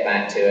 they'll get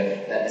back to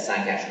a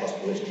psychiatric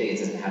hospital, which clearly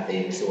doesn't have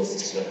the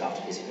resources to look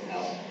after physical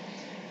health.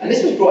 And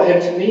this was brought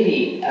home to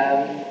me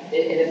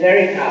in a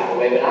very powerful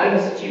way when I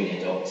was a junior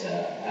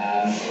doctor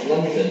in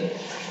London.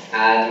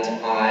 And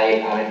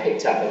I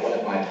picked up that one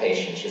of my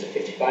patients, she was a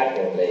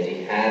 55-year-old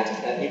lady, had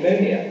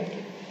pneumonia,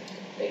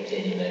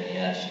 baked-in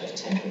pneumonia. She got a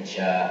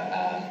temperature,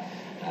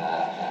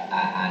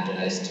 and when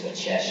I listened to her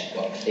chest, she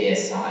got clear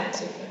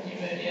signs of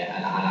pneumonia,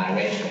 and I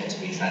arranged for her to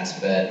be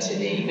transferred to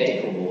the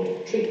medical ward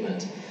for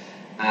treatment.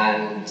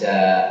 And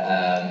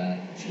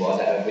she was,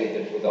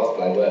 with the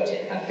hospital I worked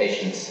in, had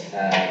patients,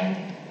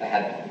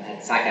 had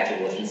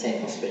psychiatric wards in the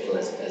same hospital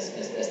as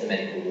the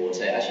medical ward,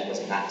 so it actually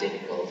wasn't that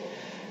difficult.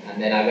 And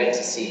then I went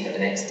to see her the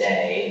next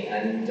day,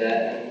 and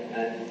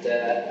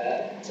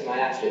to my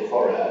absolute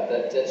horror,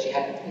 that she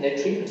had no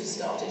treatment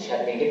started. She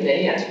hadn't been given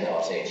any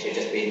antibiotics. She had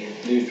just been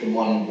moved from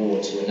one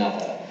ward to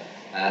another,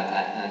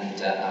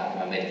 and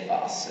I made a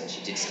fuss, and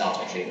she did start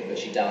her treatment, but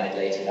she died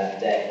later that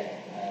day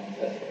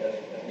of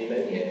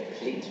pneumonia,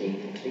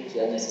 completely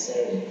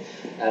unnecessarily.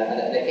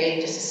 And again,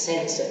 just a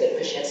sense that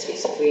because she had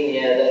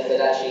schizophrenia, that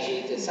actually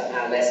she was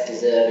somehow less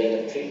deserving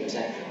of treatment.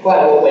 And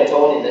quite a lot went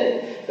on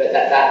but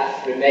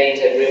that remained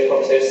a real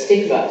problem. So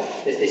stigma,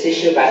 this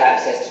issue about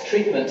access to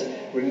treatment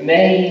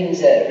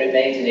remains an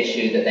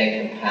issue that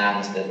then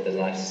compounds the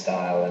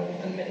lifestyle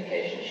and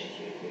medication issues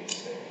we've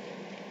reached.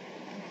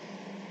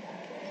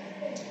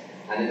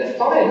 And then the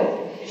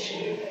final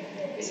issue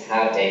is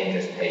how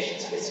dangerous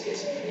patients with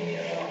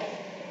schizophrenia are.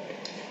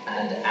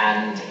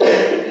 And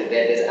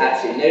there's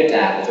absolutely no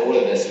doubt that all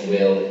of us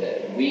will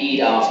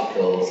read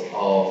articles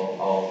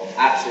of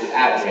absolute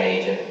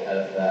outrage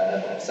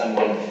of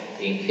someone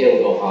being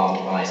killed or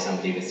harmed by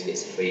somebody with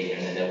schizophrenia,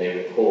 and then there'll be a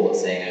report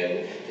saying,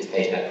 oh, this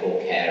patient had poor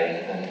care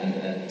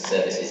and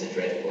services are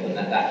dreadful, and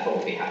that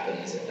probably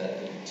happens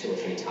 2 or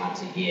 3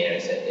 times a year,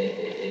 so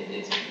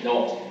it's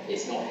not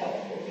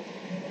helpful.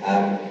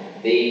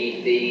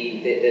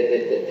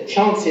 The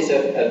chances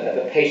of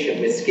a patient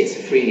with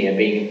schizophrenia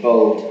being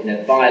involved in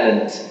a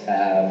violent,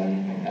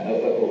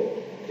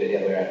 do the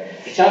other way around.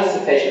 The chances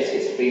of a patient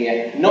with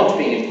schizophrenia not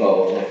being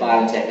involved in a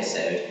violent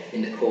episode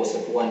in the course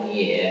of 1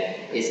 year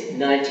is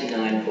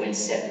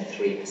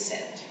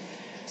 99.73%.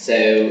 So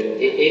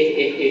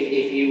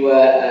if you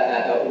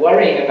were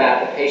worrying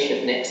about the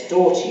patient next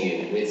door to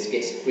you with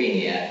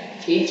schizophrenia,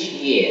 each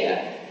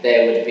year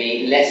there would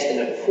be less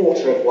than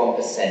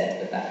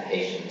 0.25% of that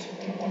patient,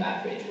 on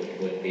average,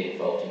 would be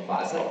involved in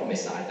violence. Not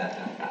homicide,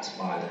 that's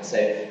violence. So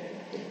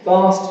the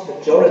vast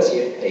majority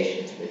of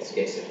patients with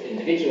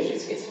individuals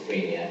with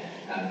schizophrenia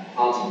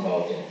aren't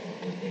involved in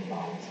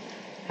violence.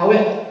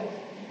 However,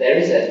 there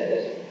is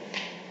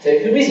so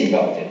who is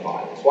involved in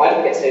violence? Why do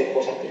we get so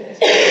caught up in this?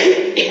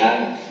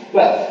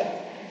 Well,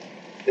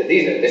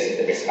 this is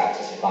the risk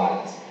factors for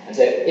violence. And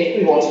so if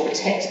we want to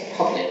protect the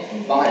public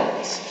from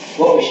violence,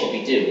 what we should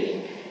be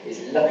doing is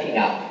looking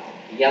up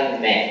young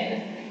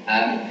men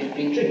who've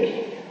been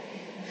drinking.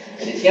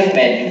 And it's young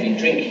men who've been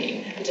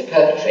drinking that are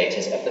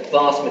perpetrators of the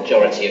vast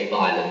majority of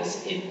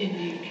violence in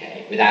the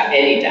UK, without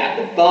any doubt,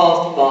 the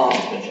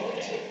vast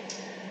majority.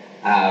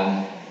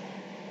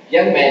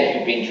 Young men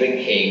who've been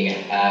drinking,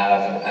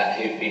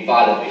 who've been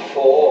violent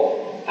before,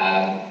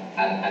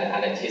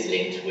 and it is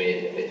linked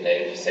with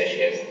low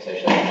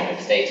socio-economic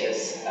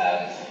status.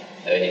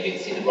 Any of you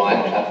can see the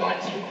Riot Club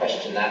might sort of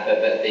question that,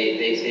 but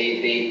it's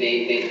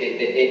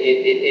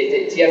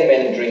young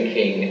men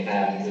drinking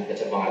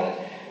that are violent.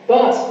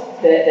 But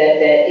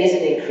there is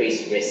an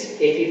increased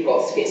risk if you've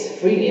got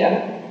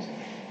schizophrenia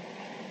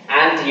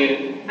and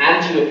you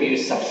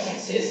abuse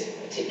substances,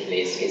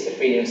 particularly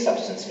schizophrenia and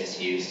substance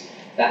misuse.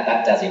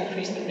 That does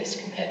increase the risk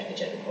compared to the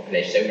general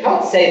population. So we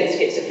can't say that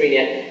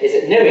schizophrenia is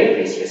at no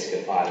increased risk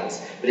of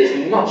violence, but it's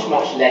much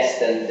less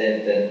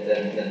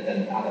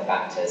than other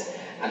factors.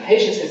 And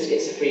patients with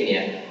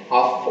schizophrenia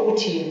are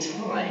 14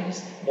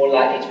 times more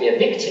likely to be a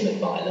victim of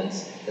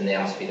violence than they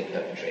are to be the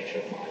perpetrator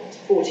of violence.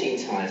 14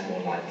 times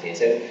more likely.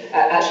 So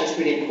actually it's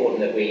really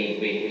important that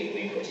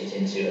we put it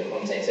into a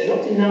context. So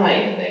not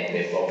denying that there can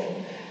be a problem.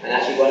 And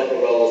actually one of the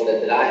roles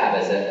that I have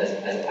as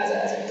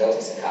a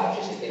consultant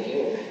psychiatrist is thinking,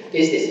 oh,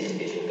 is this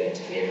individual going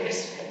to be a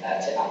risk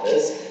to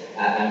others?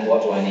 And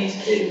what do I need to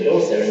do? But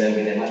also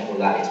remembering they're much more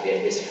likely to be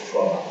a risk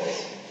from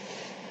others.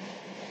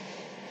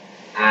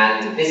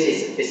 And this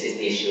is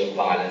the issue of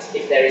violence.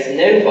 If there is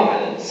no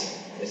violence,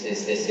 this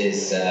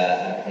is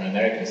an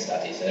American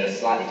study, so there are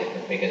slightly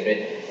different figures. But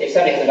if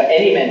somebody has got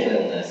any mental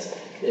illness,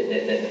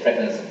 the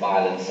prevalence of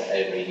violence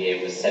over a year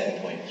was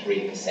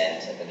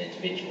 7.3% of an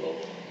individual.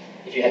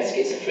 If you had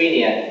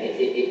schizophrenia,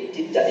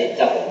 it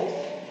doubled.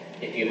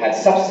 if you had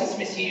substance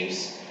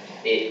misuse,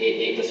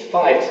 it was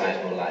 5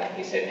 times more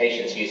likely. So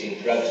patients using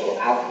drugs or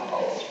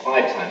alcohol was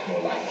 5 times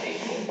more likely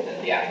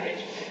than the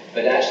average.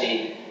 But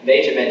actually,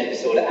 major mental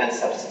disorder and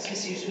substance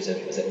misuse is a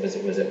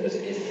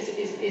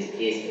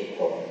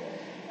problem.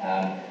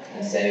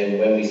 And so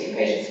when we see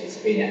patients with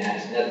schizophrenia,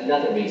 that's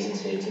another reason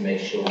to make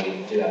sure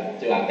we do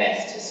our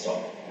best to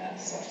stop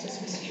substance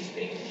misuse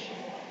being an issue.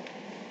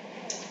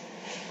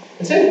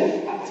 And so,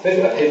 I suppose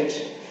what I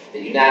hoped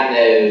that you now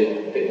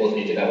know a bit more than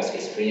you do about what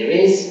schizophrenia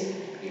is.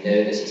 You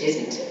know that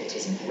it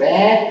isn't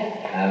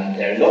rare.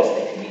 There are lots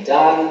that can be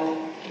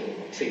done.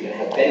 Treatment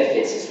has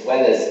benefits as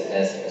well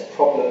as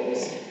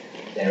problems.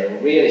 There are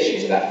real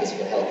issues about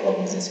physical health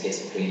problems in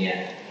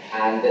schizophrenia,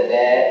 and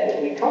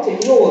that we can't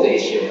ignore the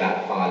issue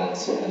about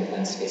violence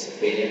and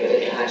schizophrenia,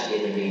 but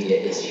actually in the media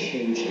it's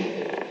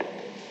hugely